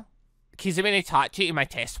Zabuza. Kisame and Itachi in my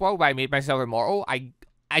test world where I made myself immortal. I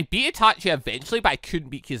beat Itachi eventually, but I couldn't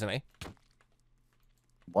beat Kisame.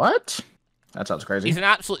 What? That sounds crazy. He's an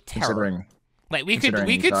absolute terror. Considering, like we could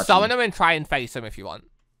Itachi. summon him and try and face him if you want.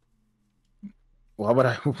 Well, how about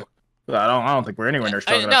I don't think we're anywhere near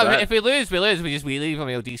strong enough. No, for that. if we lose, we lose. We leave him.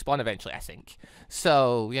 He'll despawn eventually, I think.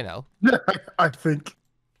 So you know. I think.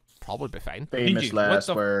 Probably be fine. Famous Gingy, last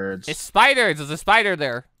words. It's spiders. There's a spider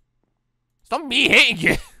there. It's not me hitting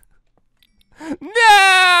you.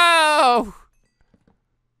 No!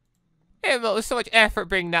 It was so much effort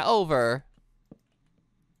bringing that over.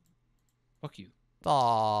 Fuck you.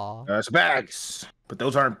 Aww. It's bags, but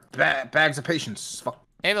those aren't bags of patience. Fuck.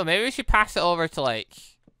 Emil, maybe we should pass it over to like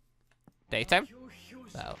daytime.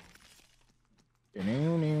 No.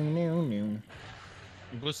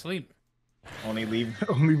 Go sleep. Only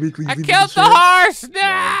weekly. I killed the horse!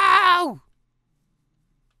 No!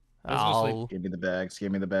 Let's go sleep. Oh. Give me the bags.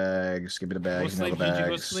 Give me the bags. Give me the bags. Go Give me sleep, the Gigi, go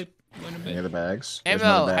bags. sleep. Go in a Give me bed. the bags. There's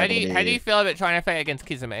Emil, another how bag do you feel about trying to fight against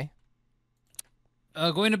Kisame?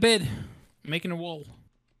 Go into bed. Making a wall.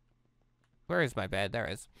 Where is my bed? There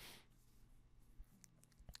it is.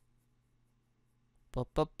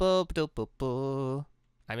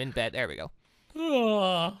 I'm in bed. There we go.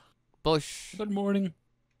 Bush. Good morning.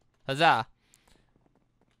 Huzzah.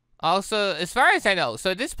 Also, as far as I know,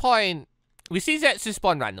 so at this point, we see Zetsu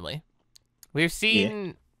spawn randomly. We've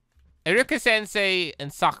seen Iruka-sensei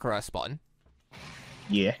and Sakura spawn.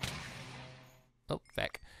 Yeah. Oh,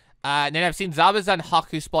 feck. And then I've seen Zabuza and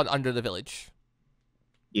Haku spawn under the village.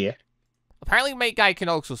 Yeah. Apparently, Might Guy can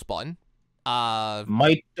also spawn.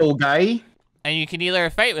 Mighto guy. And you can either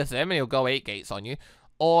fight with him and he'll go 8 gates on you,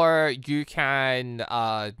 or you can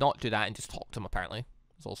not do that and just talk to him, apparently.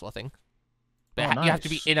 It's also a thing. But Oh, you have to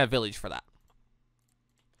be nice. in a village for that.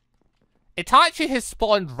 Itachi has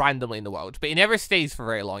spawned randomly in the world, but he never stays for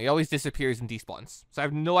very long. He always disappears and despawns. So I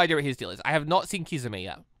have no idea what his deal is. I have not seen Kisame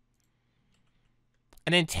yet.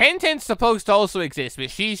 And then Tenten's supposed to also exist, but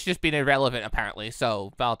she's just been irrelevant, apparently.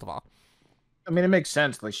 So, Baltimore. I mean, it makes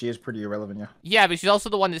sense. Like, she is pretty irrelevant, yeah. Yeah, but she's also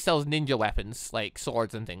the one that sells ninja weapons, like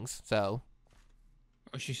swords and things. So,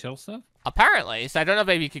 Oh, she sells stuff? apparently. So I don't know if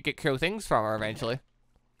maybe you could get cool things from her eventually.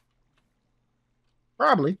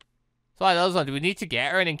 Probably. So I don't know, do we need to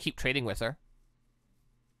get her and then keep trading with her?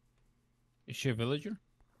 Is she a villager?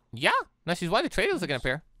 Yeah. No, she's one of the traders that can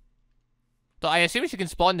appear. So I assume she can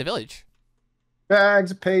spawn in the village.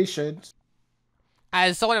 Bags of patience.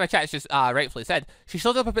 As someone in my chat just rightfully said, she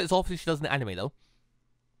shows up a bit as often as she does in the anime, though.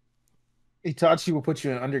 Itachi will put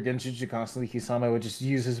you in under Genjutsu constantly. Kisame would just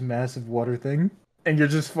use his massive water thing. And you're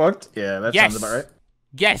just fucked? Yeah, that Yes. sounds about right.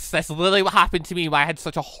 Yes, that's literally what happened to me when I had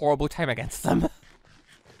such a horrible time against them.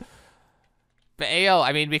 But Ayo,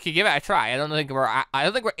 I mean, we could give it a try. I don't think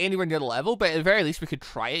we're anywhere near the level, but at the very least we could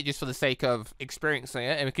try it just for the sake of experiencing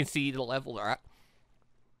it, and we can see the level they're at.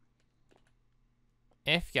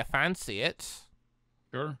 If you fancy it.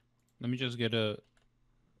 Sure. Let me just get a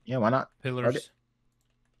Yeah, why not? pillars. Okay.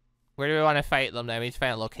 Where do we want to fight them now? We need to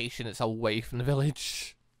find a location that's away from the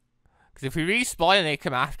village. Because if we respawn and they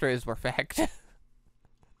come after us, we're fucked.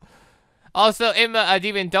 Also,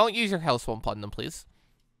 Demon, don't use your health swamp on them, please.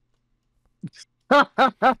 As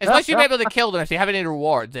much as you'll be able to kill them, if they have any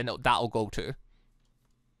rewards, then that'll go too.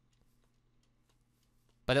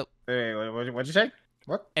 But Hey, what'd you say?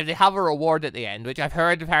 What? if they have a reward at the end, which I've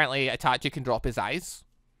heard apparently Itachi can drop his eyes,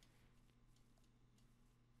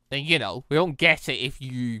 then, you know, we don't get it if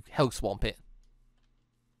you health swamp it.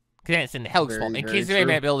 Because then it's in the health swamp. And Kisame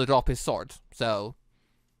may be able to drop his sword, so...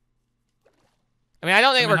 I mean, I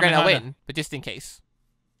don't think we're going to win, but just in case.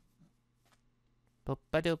 None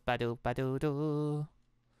of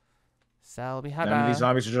these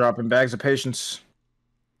zombies are dropping bags of patience.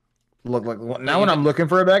 Look, now when I'm looking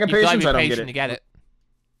for a bag of patience, I don't get it. To get it.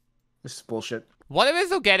 This is bullshit. One of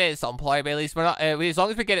us will get it at some point, but at least we're not. As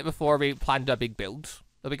long as we get it before we planned a big build,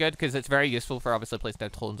 it'll be good because it's very useful for obviously placing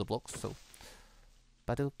down tons of blocks. So,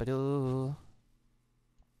 could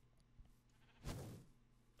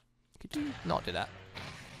you not do that?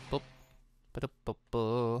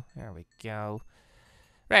 There we go.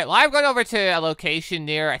 Right, well, I've gone over to a location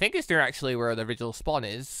near, I think it's near actually where the original spawn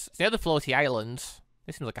is. It's near the floaty island.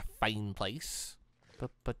 This seems like a fine place.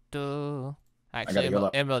 Actually,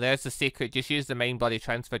 Emma, there's the secret. Just use the main body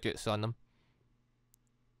transfer jutsu on them.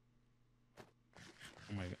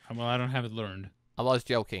 Oh my god. Well, I don't have it learned. I was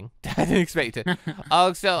joking. I didn't expect it.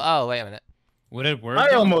 Oh, wait a minute. Would it work? I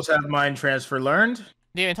almost have mind transfer learned.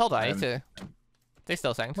 Demon, hold on. I need to... They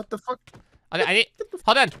still sang. What the fuck? I need...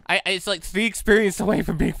 Hold on. It's like 3 experience away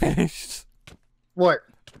from being finished. What?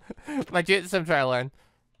 My jutsu I'm trying to learn.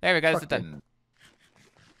 There we go. It's done.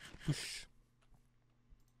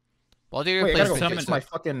 Well, do you Wait, I gotta go summon fix my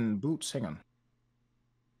fucking boots. Hang on.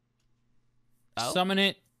 Oh. Summon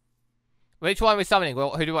it. Which one are we summoning?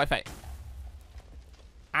 Well, who do I fight?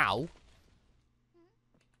 Ow.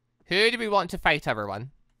 Who do we want to fight,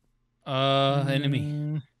 everyone?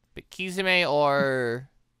 Enemy. But Kisame or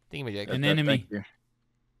Thingamajig? An enemy.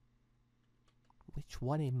 Which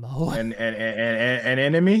one, Imo? An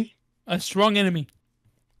enemy? A strong enemy.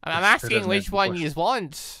 I'm asking which one you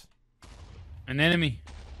want. An enemy.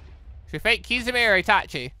 Should we fight Kisame or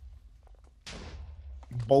Itachi?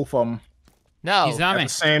 Both of them. No. Kisame. At the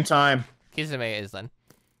same time. Kisame it is then.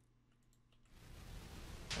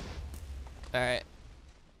 Alright.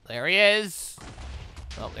 There he is.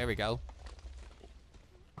 Oh, there we go.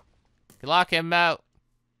 Good luck, Immo.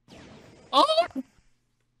 Oh!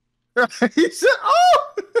 He said,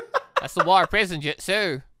 oh! That's the water prison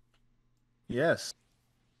jutsu. Yes.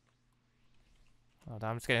 Hold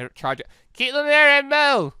on, I'm just gonna charge it. Keep them there,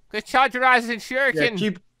 Immo! Good charge your eyes and shuriken.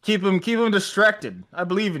 Yeah, keep him distracted. I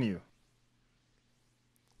believe in you.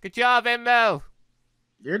 Good job, Immo.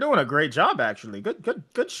 You're doing a great job, actually.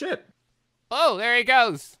 Good shit. Oh, there he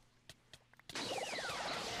goes.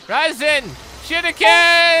 Ryzen!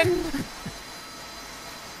 Shuriken!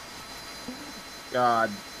 God,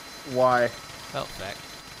 why? Oh, fuck.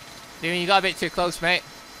 Demon, you got a bit too close, mate.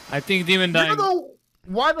 I think Demon died.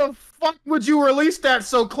 Why the fuck would you release that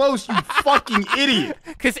so close, you fucking idiot?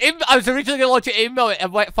 Because I was originally going to launch it Immo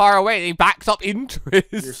and went far away, and he backs up into it.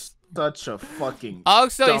 You're such a fucking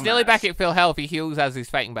Also, dumbass. he's nearly back at full health. He heals as he's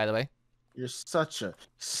fighting, by the way. You're such a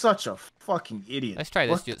fucking idiot. Let's try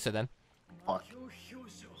this What jutsu then. fuck?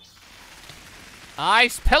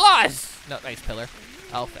 Ice pillars! No, ice pillar.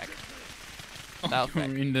 Oh, fuck. Oh, fuck.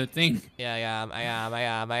 You're in the thing. Yeah, I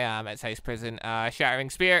am. It's ice prison. Shattering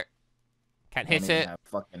spear. Can't hit it.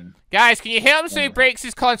 Fucking... Guys, can you hit him so he breaks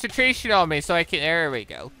his concentration on me so I can... There we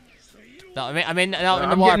go. No, I'm in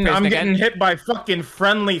the water prison I'm again. getting hit by fucking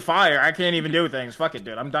friendly fire. I can't even do things. Fuck it,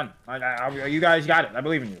 dude. I'm done. You guys got it. I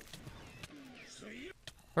believe in you.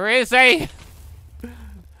 Where is he?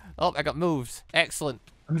 Oh, I got moves. Excellent.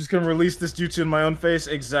 I'm just gonna release this jutsu in my own face.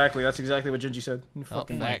 Exactly. That's exactly what Gingy said. You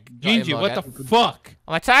fucking fuck. Gingy, what the fuck?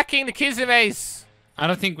 I'm attacking the Kizames. I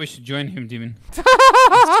don't think we should join him, Demon. You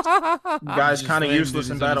guys kind of let him useless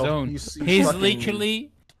do in this on his battle. own. He's He's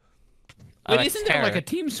literally... Oh, Wait, isn't there like a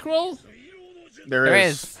team scroll? There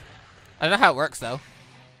is. I don't know how it works though.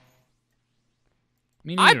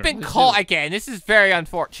 Me neither. I've been Let's caught do it. again. This is very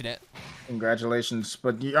unfortunate. Congratulations,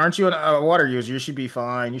 but aren't you a water user? You should be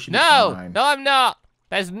fine. You should be No, fine. no, I'm not.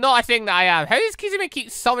 That's not a thing that I am. How does Kisame keep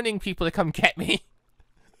summoning people to come get me?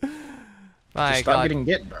 My Just stop God. getting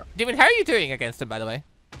get, bro. Demon, how are you doing against him, by the way?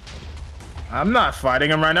 I'm not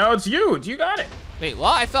fighting him right now. It's you. You got it. Wait,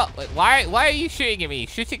 what? I thought. Wait, why are you shooting at me?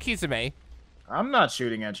 Shoot at Kisame. I'm not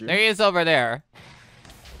shooting at you. There he is over there.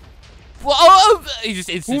 Whoa! Oh, he just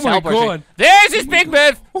instantly Oh my teleported. God. There's his big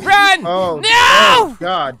move. Run! Oh No! oh,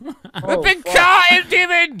 God! We've Oh, been fuck. caught,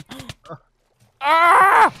 Demon.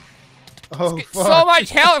 Ah! Oh, fuck. So much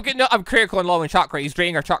health. No, I'm critical and low in chakra. He's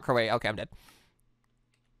draining our chakra away. Okay, I'm dead.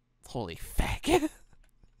 Holy fuck.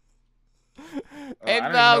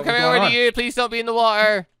 Inmo, come over to you. Please don't be in the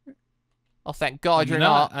water. Oh, thank God you're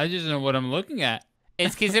not. I just know what I'm looking at.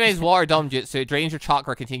 It's Kisame's water dumb jutsu. It drains your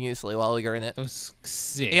chakra continuously while you're in it. That was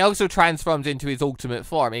sick. He also transforms into his ultimate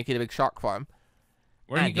form, making a big shark form.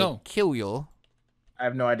 Where'd he go? Kill you. I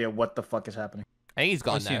have no idea what the fuck is happening. I think he's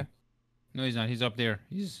gone now. No, he's not. He's up there.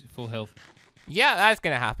 He's full health. Yeah, that's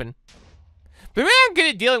gonna happen. But we're not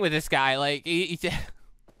good at dealing with this guy. Like,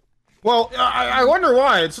 Well, I wonder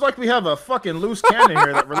why. It's like we have a fucking loose cannon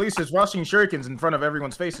here that releases rushing shurikens in front of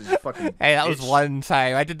everyone's faces. You fucking hey, that was bitch. one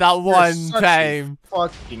time. I did that one Such time. A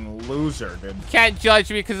fucking loser, dude. Can't judge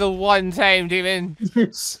me because of one time, demon.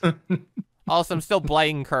 Also, I'm still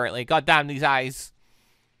blind currently. God damn these eyes.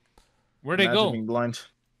 Where'd they go? Being blind.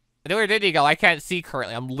 Where did he go? I can't see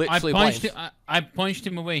currently. I'm literally blind. I punched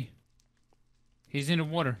him away. He's in the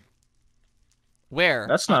water. Where?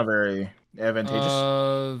 That's not very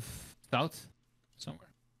advantageous. South? Somewhere.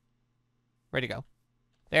 Where'd he go?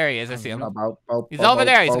 There he is. I see him. He's He's over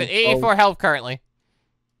there. He's got 84 health currently.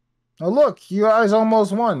 Oh, look. You guys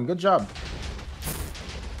almost won. Good job.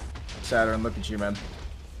 Saturn, look at you, man.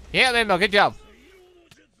 Yeah, Limbo. Good job.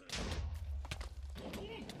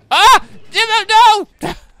 Ah! Jimbo, no!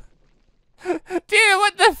 Dude,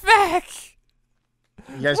 what the fuck?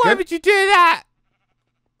 You guys Why good? would you do that?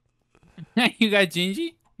 You got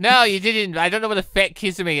Gingy? No, you didn't. I don't know what the fuck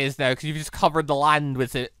Kisame is now because you've just covered the land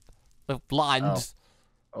with it. With land.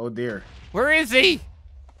 Oh, dear. Where is he?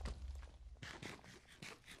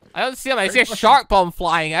 I don't see him. I see a shark bomb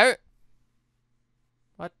flying out.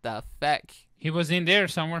 What the fuck? He was in there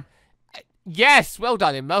somewhere. Yes, well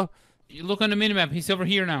done, Immo. You look on the minimap. He's over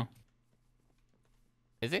here now.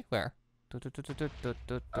 Is he? Where?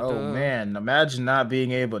 Oh, man. Imagine not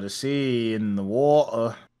being able to see in the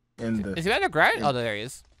water. Is he underground? Oh, there he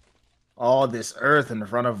is. All this earth in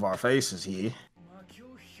front of our faces here.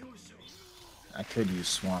 I could use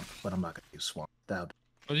swamp, but I'm not gonna use swamp. Oh,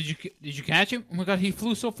 did you catch him? Oh my God, he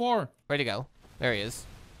flew so far. Where'd he go? There he is.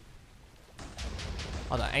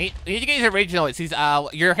 Hold on. You need to get his original. It's his,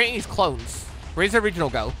 you're hitting his clones. Where's the original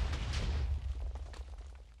go?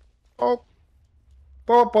 Oh.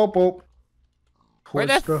 Boop, boop, boop. Where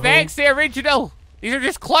the fuck's the original? These are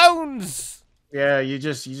just clones. Yeah, you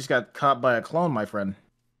just got caught by a clone, my friend.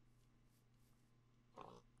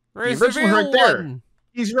 Where's the original real right there? one?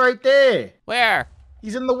 He's right there. Where?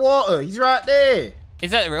 He's in the water. He's right there.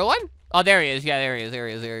 Is that the real one? Oh, there he is. Yeah, there he is. There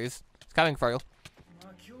he is. There he is. He's coming for you.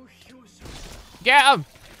 Get him!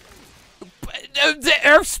 The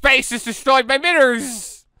Earth space has destroyed my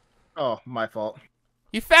mirrors! Oh, my fault.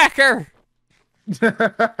 You fucker!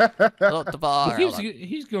 Look the bar.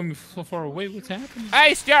 He's going so far away. What's happening?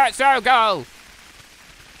 Hey, Stuart, so go!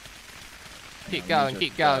 Keep going,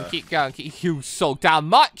 keep going, keep going. You so damn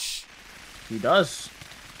much! He does.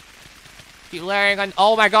 Keep layering on.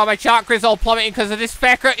 Oh my God, my chakra's all plummeting because of this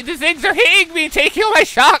fucker. The things are hitting me, taking all my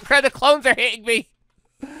chakra. The clones are hitting me.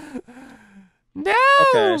 No!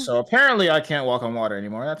 Okay, so apparently I can't walk on water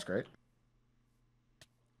anymore. That's great.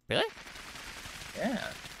 Really? Yeah.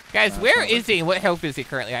 Guys, where is he and what health is he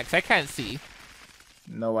currently at? Because I can't see.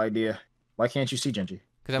 No idea. Why can't you see, Genji?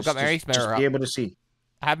 Because I've got my ace mirror just up. be able to see.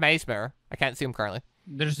 I have my ace mirror. I can't see him currently.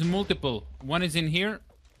 There's multiple. One is in here.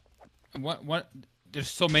 What? There's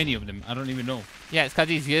so many of them. I don't even know. Yeah, it's because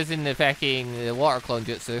he's using the fucking water clone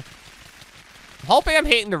jutsu. I'm hoping I'm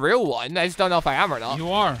hitting the real one. I just don't know if I am or not.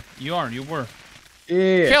 You are. You were.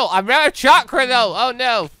 Yeah. Chill. I'm out of chakra though. Oh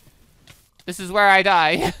no. This is where I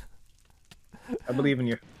die. I believe in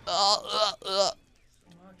you. Oh.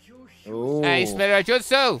 Ace mirror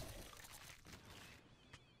jutsu.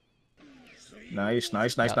 Nice,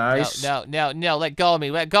 nice, nice, No, nice. no. Let go of me.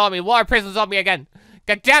 Let go of me. Water prison's on me again.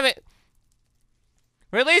 God damn it.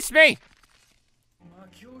 Release me.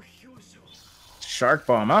 Shark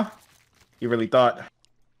bomb, huh? You really thought.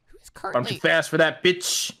 Who's I'm currently... too fast for that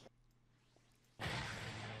bitch.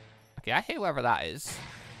 Okay, I hate whoever that is.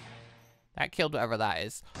 That killed whoever that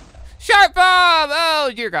is. Shark bomb!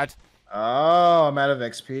 Oh, dear God. Oh, I'm out of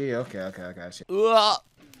XP. Okay, I see.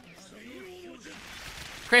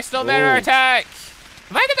 Crystal mirror attack.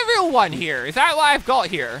 Am I the real one here? Is that what I've got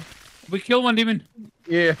here? We killed one demon.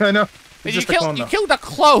 Yeah, I know. But you killed a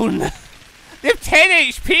clone. They have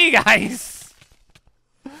 10 HP, guys.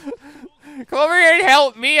 Come over here and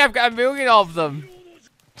help me. I've got 1 million of them.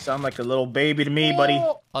 Sound like a little baby to me, buddy.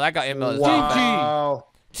 Oh, that got him. Wow.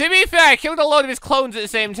 To be fair, I killed a load of his clones at the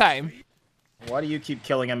same time. Why do you keep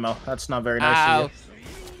killing him, Mo? That's not very nice of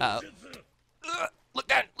you. Look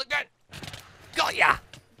down, look down. Got ya.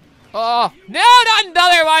 Oh, no, not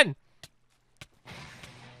another one!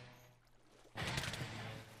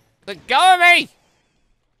 Let go of me!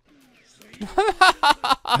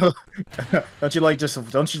 Don't you like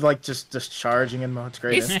just charging him? It's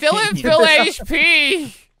great. He's still in full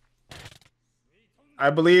HP! I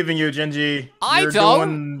believe in you, Gingy. You're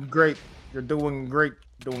doing great. You're doing great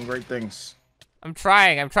things. I'm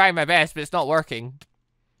trying my best, but it's not working.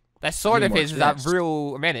 That sword of his is a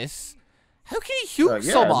real menace. How can he heal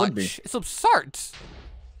so much? It's absurd.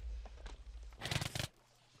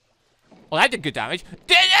 Well, that did good damage.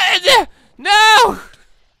 No!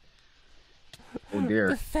 Oh dear.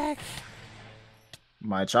 The fuck?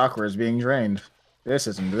 My chakra is being drained. This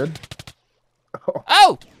isn't good.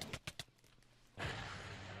 Oh!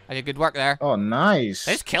 I did good work there. Oh, nice.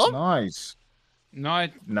 Did I just kill him? Nice. No.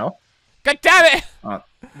 God damn it!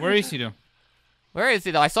 Where is he though? Where is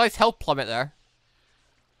he though? I saw his health plummet there.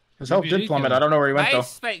 His health did plummet. I don't know where he went though.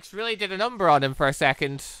 Ice spikes really did a number on him for a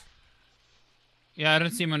second. Yeah, I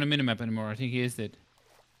don't see him on the minimap anymore. I think he is dead.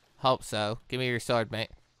 Hope so. Give me your sword, mate.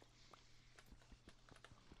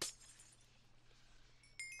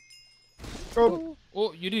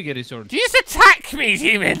 Oh, you did get his sword. Do you just attack me,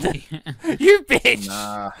 demon? You bitch!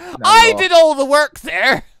 Nah, I did all the work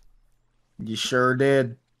there! You sure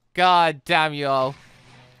did. God damn you all.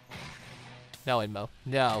 No, Inmo.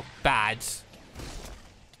 No. Bad.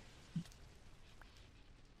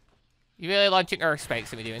 You really launching earth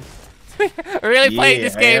spikes at me, doing? We're really playing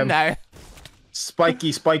this game now.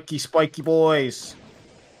 Spiky boys.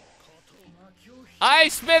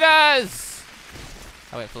 Ice spinners!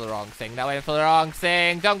 I went for the wrong thing.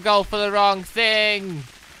 Don't go for the wrong thing.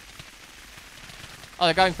 Oh,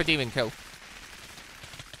 they're going for demon kill.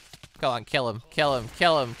 Go on, kill him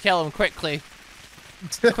quickly.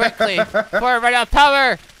 Quickly, before I run out of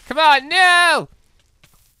power. Come on, no!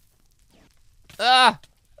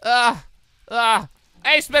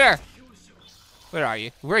 Ice spinner! Where are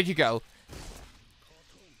you? Where'd you go?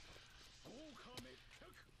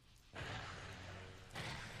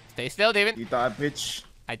 Stay still, David. You thought, bitch.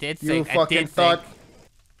 I did think. You fucking thought.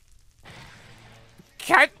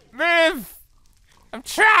 Can't move! I'm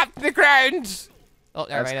trapped in the ground! Oh,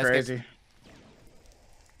 never mind, That's crazy. Good.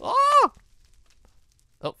 Oh!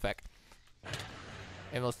 Oh, fuck.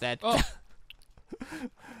 Almost dead. Oh.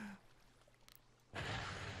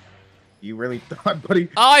 You really thought, buddy?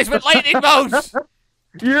 Oh, he's with lightning mode!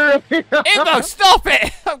 You're Imbo, stop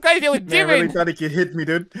it! I'm going to deal with I Demon! really thought he could hit me,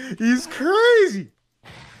 dude. He's crazy!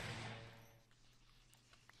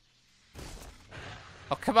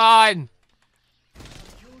 Oh, come on!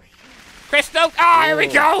 Crystal! Ah, here we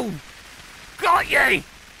go! Got ye!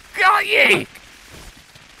 Got ye!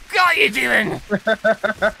 Got you, Demon!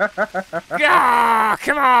 Ah,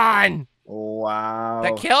 come on! Wow.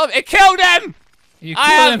 That killed him! It killed him! You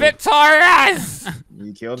I am victorious!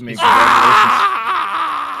 You killed me.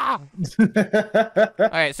 Ah!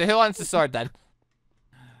 Alright, so who wants the sword then?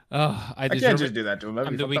 Oh, I can't just do that to him.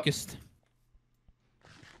 I'm the weakest.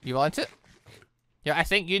 You want it? Yeah, I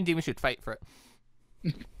think you and Demon should fight for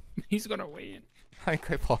it. He's gonna win. I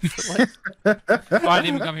quite possibly. Oh, I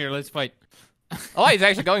didn't come here. Let's fight. Oh, he's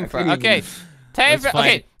actually going for it. Okay.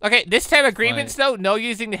 Okay. This time agreements though, no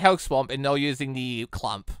using the health swamp and no using the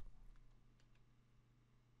clamp.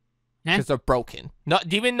 Because they're broken. Not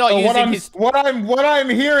Demon not using his. What I'm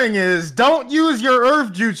hearing is don't use your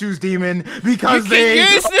earth jutsus, Demon, because you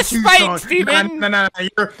can use the spikes, Demon. No.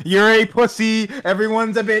 You're a pussy.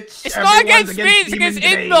 Everyone's a bitch. It's not against me. It's against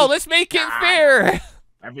Inmo. Let's make it fair.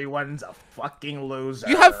 Everyone's a fucking loser.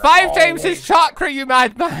 You have 5 times his chakra, you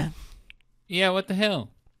madman. Yeah, what the hell?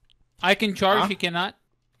 I can charge. He cannot.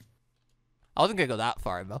 I wasn't gonna go that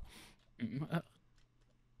far, Inmo.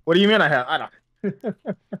 What do you mean? I don't.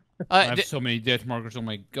 I have so many death markers. Oh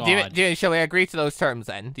my god. Demon, shall we agree to those terms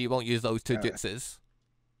then? You won't use those 2 jutsus.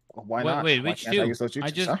 Why not? Wait, which two?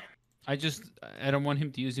 I I don't want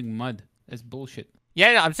him to using mud. That's bullshit.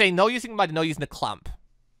 Yeah, no, I'm saying no using mud and no using the clamp.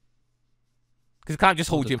 Because the clamp just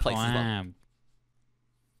holds you in place as well.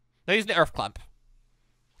 No using the earth clamp.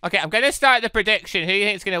 Okay, I'm gonna start the prediction. Who do you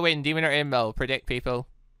think is gonna win, Demon or Inmo? Predict, people.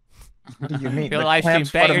 What do you mean? Feel live stream,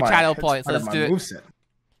 bet your channel points. Let's do it.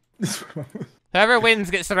 Whoever wins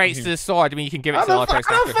gets the rights to the sword. I mean, you can give it to the other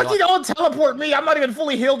person. How the fuck you don't teleport me? I'm not even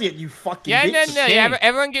fully healed yet, you fucking bitch. No. Yeah,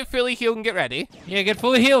 everyone get fully healed and get ready. Yeah, get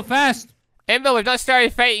fully healed fast. Inmo, we've not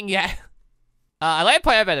started fighting yet. I like to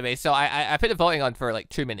point out, by the way, so I put the voting on for like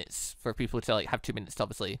 2 minutes for people to like have 2 minutes to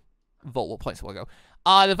obviously vote what points will go.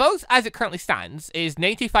 The votes as it currently stands is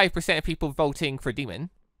 95% of people voting for Demon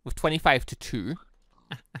with 25 to 2.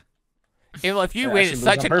 If you win, it's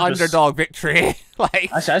such an underdog victory. Like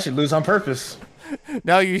I should lose on purpose.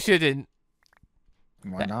 No, you shouldn't.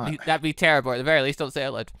 Why not? That'd be terrible. At the very least, don't say it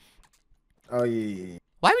loud. Oh yeah.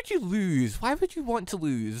 Why would you lose? Why would you want to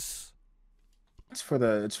lose? It's for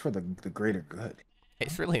the greater good.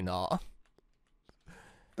 It's really not.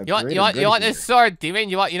 You want this sword, Demon?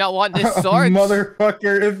 You not want this sword?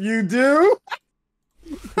 Motherfucker, if you do.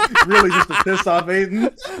 Really just to piss off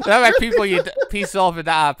Aiden. There are people you piss off with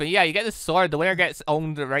that happen. Yeah, you get the sword. The winner gets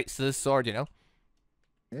owned the rights to the sword, you know?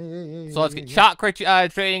 So it's got chakra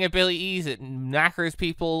training abilities. It knackers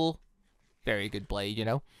people. Very good blade, you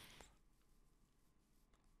know?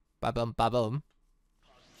 Ba-bum, ba-bum.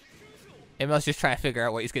 Emma's just trying to figure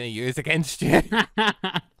out what he's going to use against you.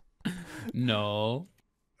 No.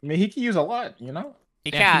 I mean, he can use a lot, you know?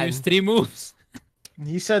 He can. Use 3 moves.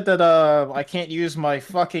 He said that I can't use my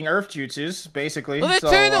fucking earth jutsus, basically. Well, they're so,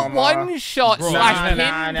 doing the one-shot slash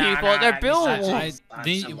pin people. They're builds.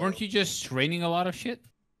 Weren't you just training a lot of shit?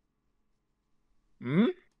 Hmm?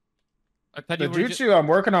 I thought The you were jutsu I'm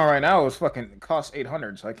working on right now is fucking costs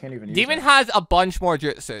 800, so I can't even use Demon it. has a bunch more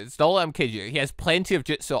jutsus. Don't let him kid you. He has plenty of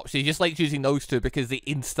jutsu options. He just likes using those two because they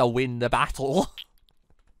insta-win the battle.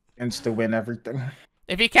 Insta-win everything.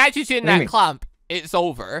 If he catches you in that clamp, it's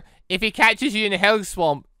over. If he catches you in the hell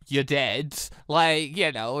swamp, you're dead. Like,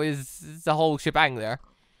 you know, is the whole shebang there.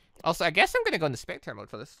 Also, I guess I'm going to go into Spectre mode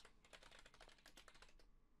for this.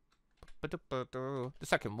 Just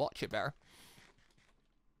so I can watch it better.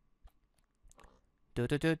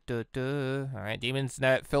 Alright, Demon's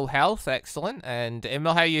now at full health. Excellent. And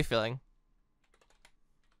Emil, how are you feeling?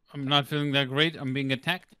 I'm not feeling that great. I'm being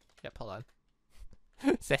attacked. Yep, hold on.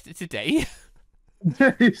 Set it today.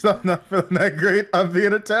 He's not feeling that great. I'm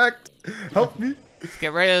being attacked. Help me. Let's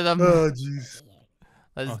get rid of them. Oh, jeez.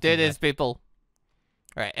 Let's do this, people.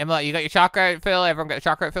 Alright, Emma, you got your chakra outfill? Everyone got a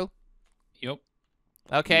chakra outfill? Yep.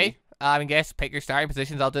 Okay. I guess pick your starting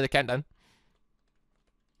positions. I'll do the countdown.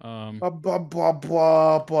 Blah, blah, blah,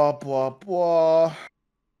 blah, blah, blah, blah.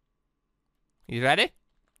 You ready?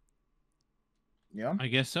 Yeah. I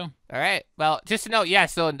guess so. Alright. Well, just to note, yeah,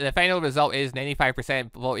 so the final result is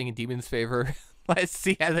 95% voting in Demon's favor. Let's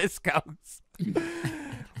see how this goes.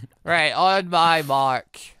 Right, on my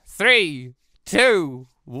mark. 3, 2,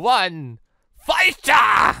 1.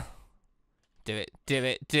 Fighter! Do it, do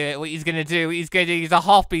it, do it. What he's gonna do, he's gonna use a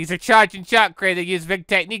hop, he's a charging chakra, they use big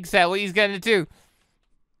techniques there. What he's gonna do.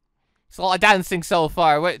 It's a lot of dancing so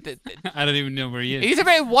far. What? I don't even know where he is. He's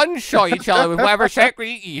about one-shot each other with whatever chakra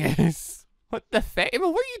he uses. What the feck? What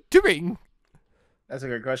are you doing? That's a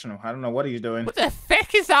good question. I don't know what he's doing. What the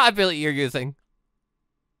feck is that ability you're using?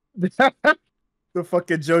 The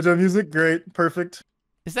fucking JoJo music, great, perfect.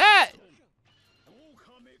 Is that?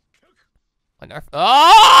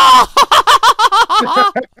 Oh!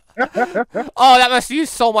 Oh, that must use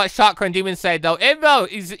so much chakra on Demon's side, though. Imbo,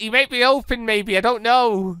 he might be open, maybe. I don't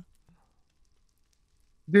know.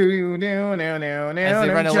 Do as they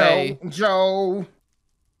run away. Joe.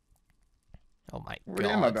 Oh my god. Where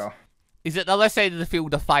did Emma go? Is it the other side of the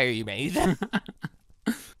field of fire you made?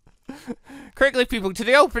 Quickly, people, to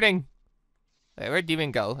the opening. Where'd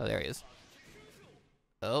Demon go? Oh, there he is.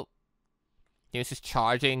 Oh. Demon's just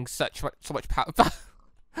charging so much power.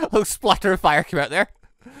 A little splatter of fire came out there.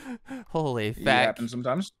 Holy feck. It happens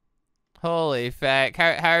sometimes. Holy feck.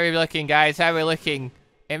 How are we looking, guys? How are we looking?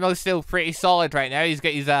 Emo's still pretty solid right now. He's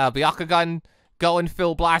got his Byakugan going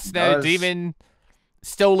full blast now. Demon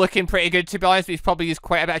still looking pretty good, to be honest, but he's probably used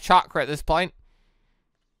quite a bit of chakra at this point.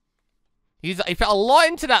 He put a lot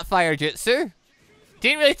into that fire jutsu.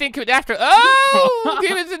 Didn't really think of it after. Oh!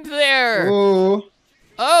 Demon's into there! Ooh.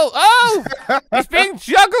 Oh! It's being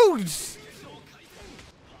juggled!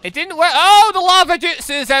 It didn't work. Oh, the lava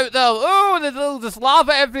jutsu is out, though. Oh, there's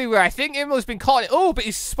lava everywhere. I think Imo's been caught. Oh, but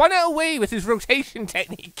he's spun it away with his rotation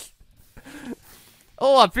technique.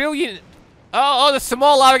 Oh, a brilliant... Oh, there's some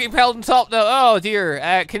more lava getting held on top, though. Oh,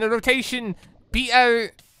 dear. Can the rotation beat out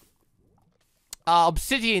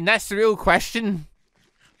obsidian? That's the real question.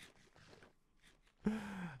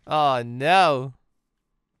 Oh, no.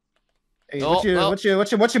 Hey, what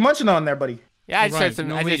you munching on there, buddy? Yeah, I just heard some...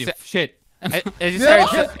 No, shit. I just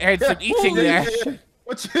heard some eating there.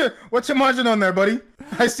 What you munching on there, buddy?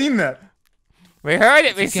 I seen that. We heard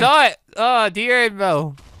it. We saw it. Oh, dear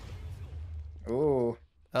Mo. Oh.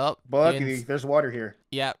 Oh, but luckily, there's water here.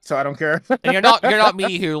 Yeah. So I don't care. And you're not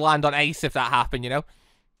me who land on ice if that happened, you know.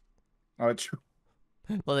 Oh, true.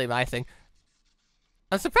 Well, that's my thing.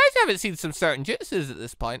 I'm surprised I haven't seen some certain jutsus at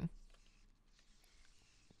this point.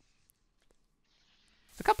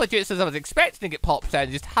 A couple of jutsus I was expecting to get popped out,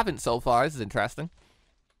 just haven't so far. This is interesting.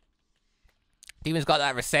 Demon's got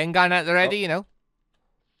that Rasengan out already, you know.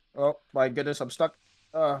 Oh my goodness, I'm stuck.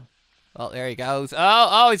 Oh, there he goes.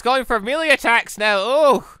 Oh, he's going for melee attacks now.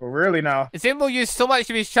 Oh. Really now? ANBU used so much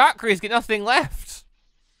of his chakra, he's got nothing left.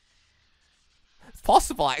 It's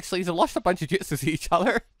possible, actually. He's lost a bunch of jutsus at each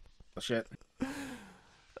other. Oh, shit.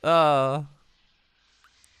 Yeah,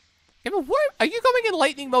 but what, are you going in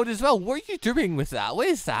lightning mode as well? What are you doing with that? What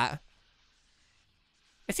is that?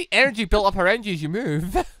 I see energy built up around you as you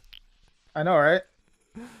move. I know, right?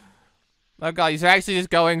 Oh god, he's actually just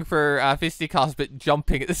going for fisticuffs but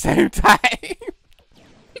jumping at the same time.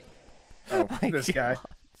 Oh, this guy.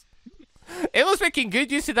 It was making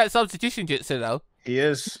good use of that substitution jutsu though. He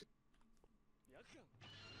is.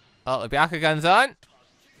 Oh, the Byakugan's on.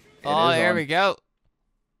 Oh, there we go.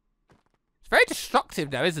 It's very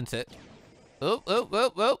destructive now, isn't it? Oh,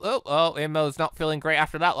 ANBU's not feeling great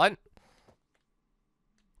after that one.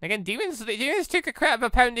 Again, Demons took a crap of a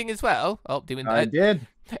pounding as well. Oh, Demon. I did.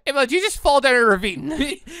 ANBU, did you just fall down a ravine?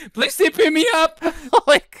 Please they pick me up.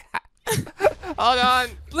 Holy crap. Hold on.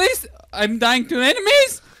 Please, I'm dying to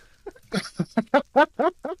enemies.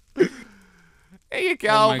 There you go,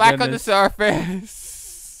 Oh my back goodness. on the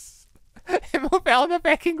surface. ANBU fell in a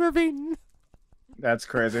becking ravine. That's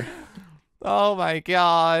crazy. Oh my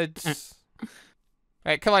god.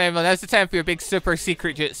 Right, come on, ANBU. Now's the time for your big super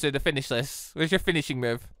secret jutsu to finish this. Where's your finishing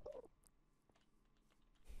move?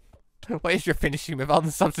 What is your finishing move? All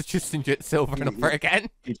the substitution jutsu over and over again.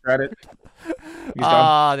 He tried it. He's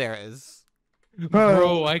Ah, there it is.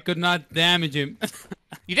 Bro, I could not damage him.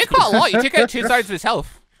 You did quite a lot. You took out 2 thirds of his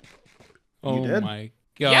health. Oh did? my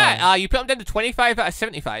god. Yeah, you put him down to 25 out of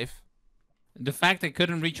 75. The fact I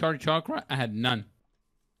couldn't recharge chakra, I had none.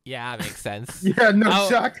 Yeah, that makes sense. Yeah, no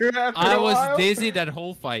chakra after I a was while. dizzy that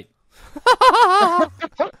whole fight.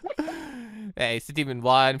 Hey, it's the Demon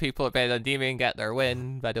 1. People at Bet on Demon get their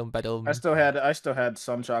win. Badum, badum. I still had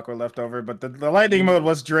some chakra left over, but the lightning mode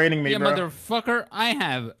was draining me, Yeah, bro. motherfucker, I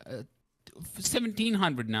have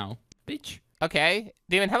 1,700 now, bitch. Okay,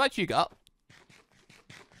 Demon, how much you got?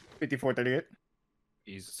 5438.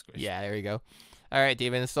 Jesus Christ. Yeah, there you go. Alright,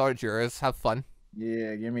 Demon, the sword's yours. Have fun.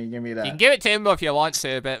 Yeah, give me that. You can give it to him if you want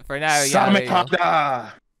to, but for now, yeah. There you go.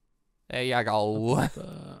 Samekada. There you go.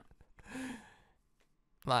 Uh,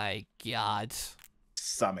 My god.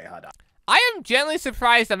 Samehada. I am genuinely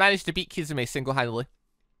surprised I managed to beat KISAME single-handedly.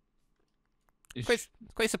 ish.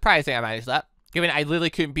 Quite surprising I managed that. Given I literally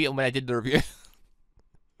couldn't beat him when I did the review.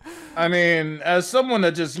 I mean, as someone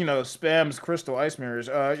that just, spams crystal ice mirrors,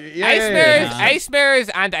 yeah. Ice mirrors,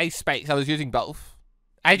 and ice spikes. I was using both.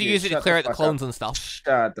 I had to use it to clear out the clones and stuff.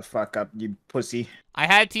 Shut the fuck up, you pussy. I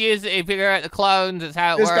had to use it to figure out the clones. That's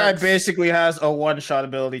how it This works. guy basically has a one-shot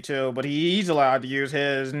ability too, but he's allowed to use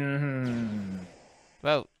his.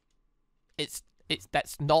 Well,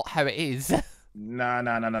 that's not how it is.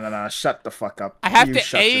 Nah. Shut the fuck up. I have You to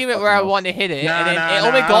shut aim your it where I fucking want to hit it, mouth. and then Nah, it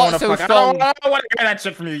only I got don't so wanna strong. I don't want to hear that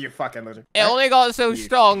shit from you, you fucking loser. It only got so You-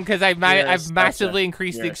 strong because I've You're massively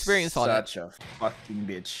increased the you're experience on it. Such a fucking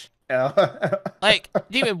bitch. Like,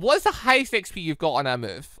 Demon, what's the highest XP you've got on a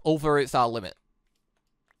move over its limit?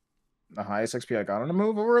 The highest XP I got on a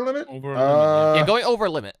move over a limit? Over a limit, Yeah, going over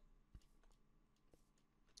limit.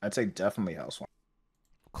 I'd say definitely Hellswarm.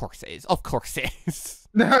 Of course it is. Of course it is.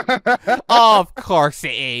 What Of course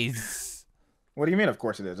it is. do you mean? Of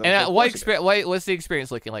course it is. Of And course what it is. experience? What's the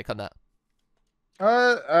experience looking like on that?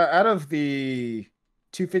 Out of the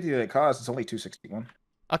 250 that it costs, it's only 261.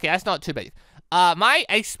 Okay, that's not too bad. My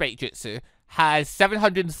Ice Spike Jutsu has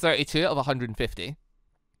 732 of 150.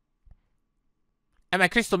 And my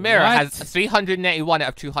Crystal Mirror What? has 381 out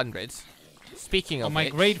of 200. Speaking Oh, of my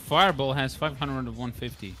which, Great Fireball has 500 of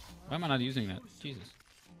 150. Why am I not using that? Jesus.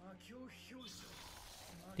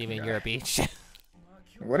 Demon, you're a beach.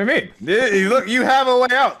 What do you mean? Look, you have a way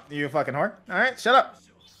out, you fucking whore. All right, shut up.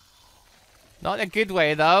 Not in a good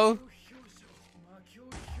way, though.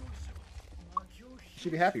 You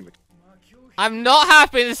should be happy with I'm not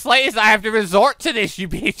happy in the slightest I have to resort to this, you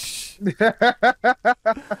bitch.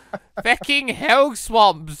 Fucking hell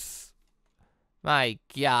swamps. My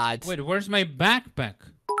god. Wait, where's my backpack?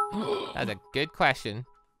 That's a good question.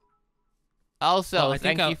 Also, Oh, I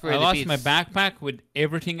think thank you for I the lost beats. my backpack with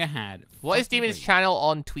everything I had. What is Fucking Demon's great. channel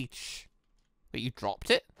on Twitch? But you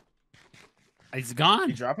dropped it? It's you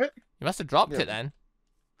gone. drop it? You must have dropped Yeah. it then.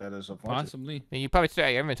 That is a Possibly. You probably threw it out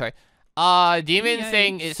of your inventory. Demon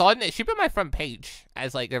thing, it's on, it should be on my front page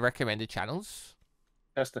as like the recommended channels.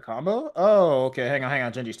 Test the combo? Oh, okay. Hang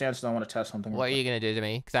on, Gingy. Stand still. I want to test something. What are you gonna do to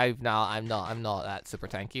me? Because I'm not that super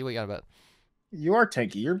tanky. What are you on about? You are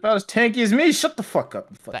tanky. You're about as tanky as me. Shut the fuck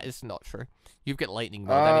up. That is not true. You've got lightning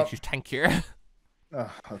mode, that makes you tankier. Oh,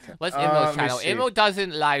 okay. What's Let Immo's me channel? see. Immo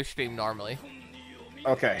doesn't live stream normally.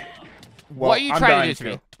 Okay. Well, What are you I'm trying dying to do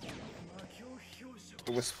to me?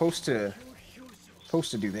 It was supposed to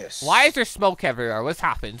do this. Why is there smoke everywhere? What's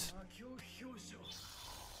happened?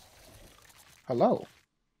 Hello.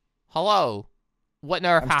 Hello. What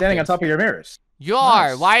nerve happened? I'm standing on top of your mirrors. You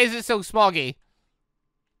are. Nice. Why is it so smoggy?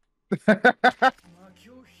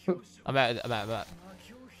 I'm out.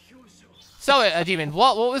 So, Demon,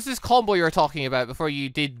 what was this combo you were talking about before you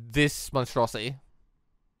did this monstrosity?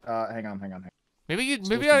 Hang on. Maybe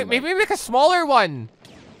make a smaller one.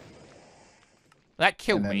 That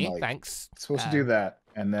killed me. Like, thanks. It's supposed to do that,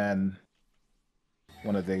 and then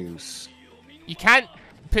one of these. You can't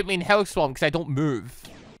put me in Hellspawn because I don't move.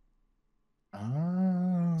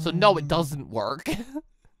 So no, it doesn't work.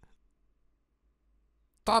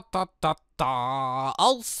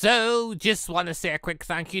 Also, just want to say a quick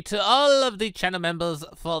thank you to all of the channel members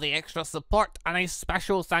for the extra support, and a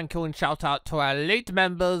special thank you and shout out to our late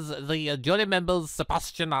members, the Johnny members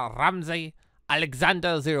Sebastian Ramsey,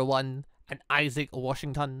 Alexander01, and Isaac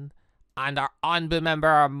Washington, and our ANBU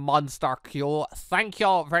member MonsterQ. Thank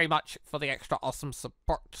y'all very much for the extra awesome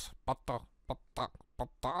support.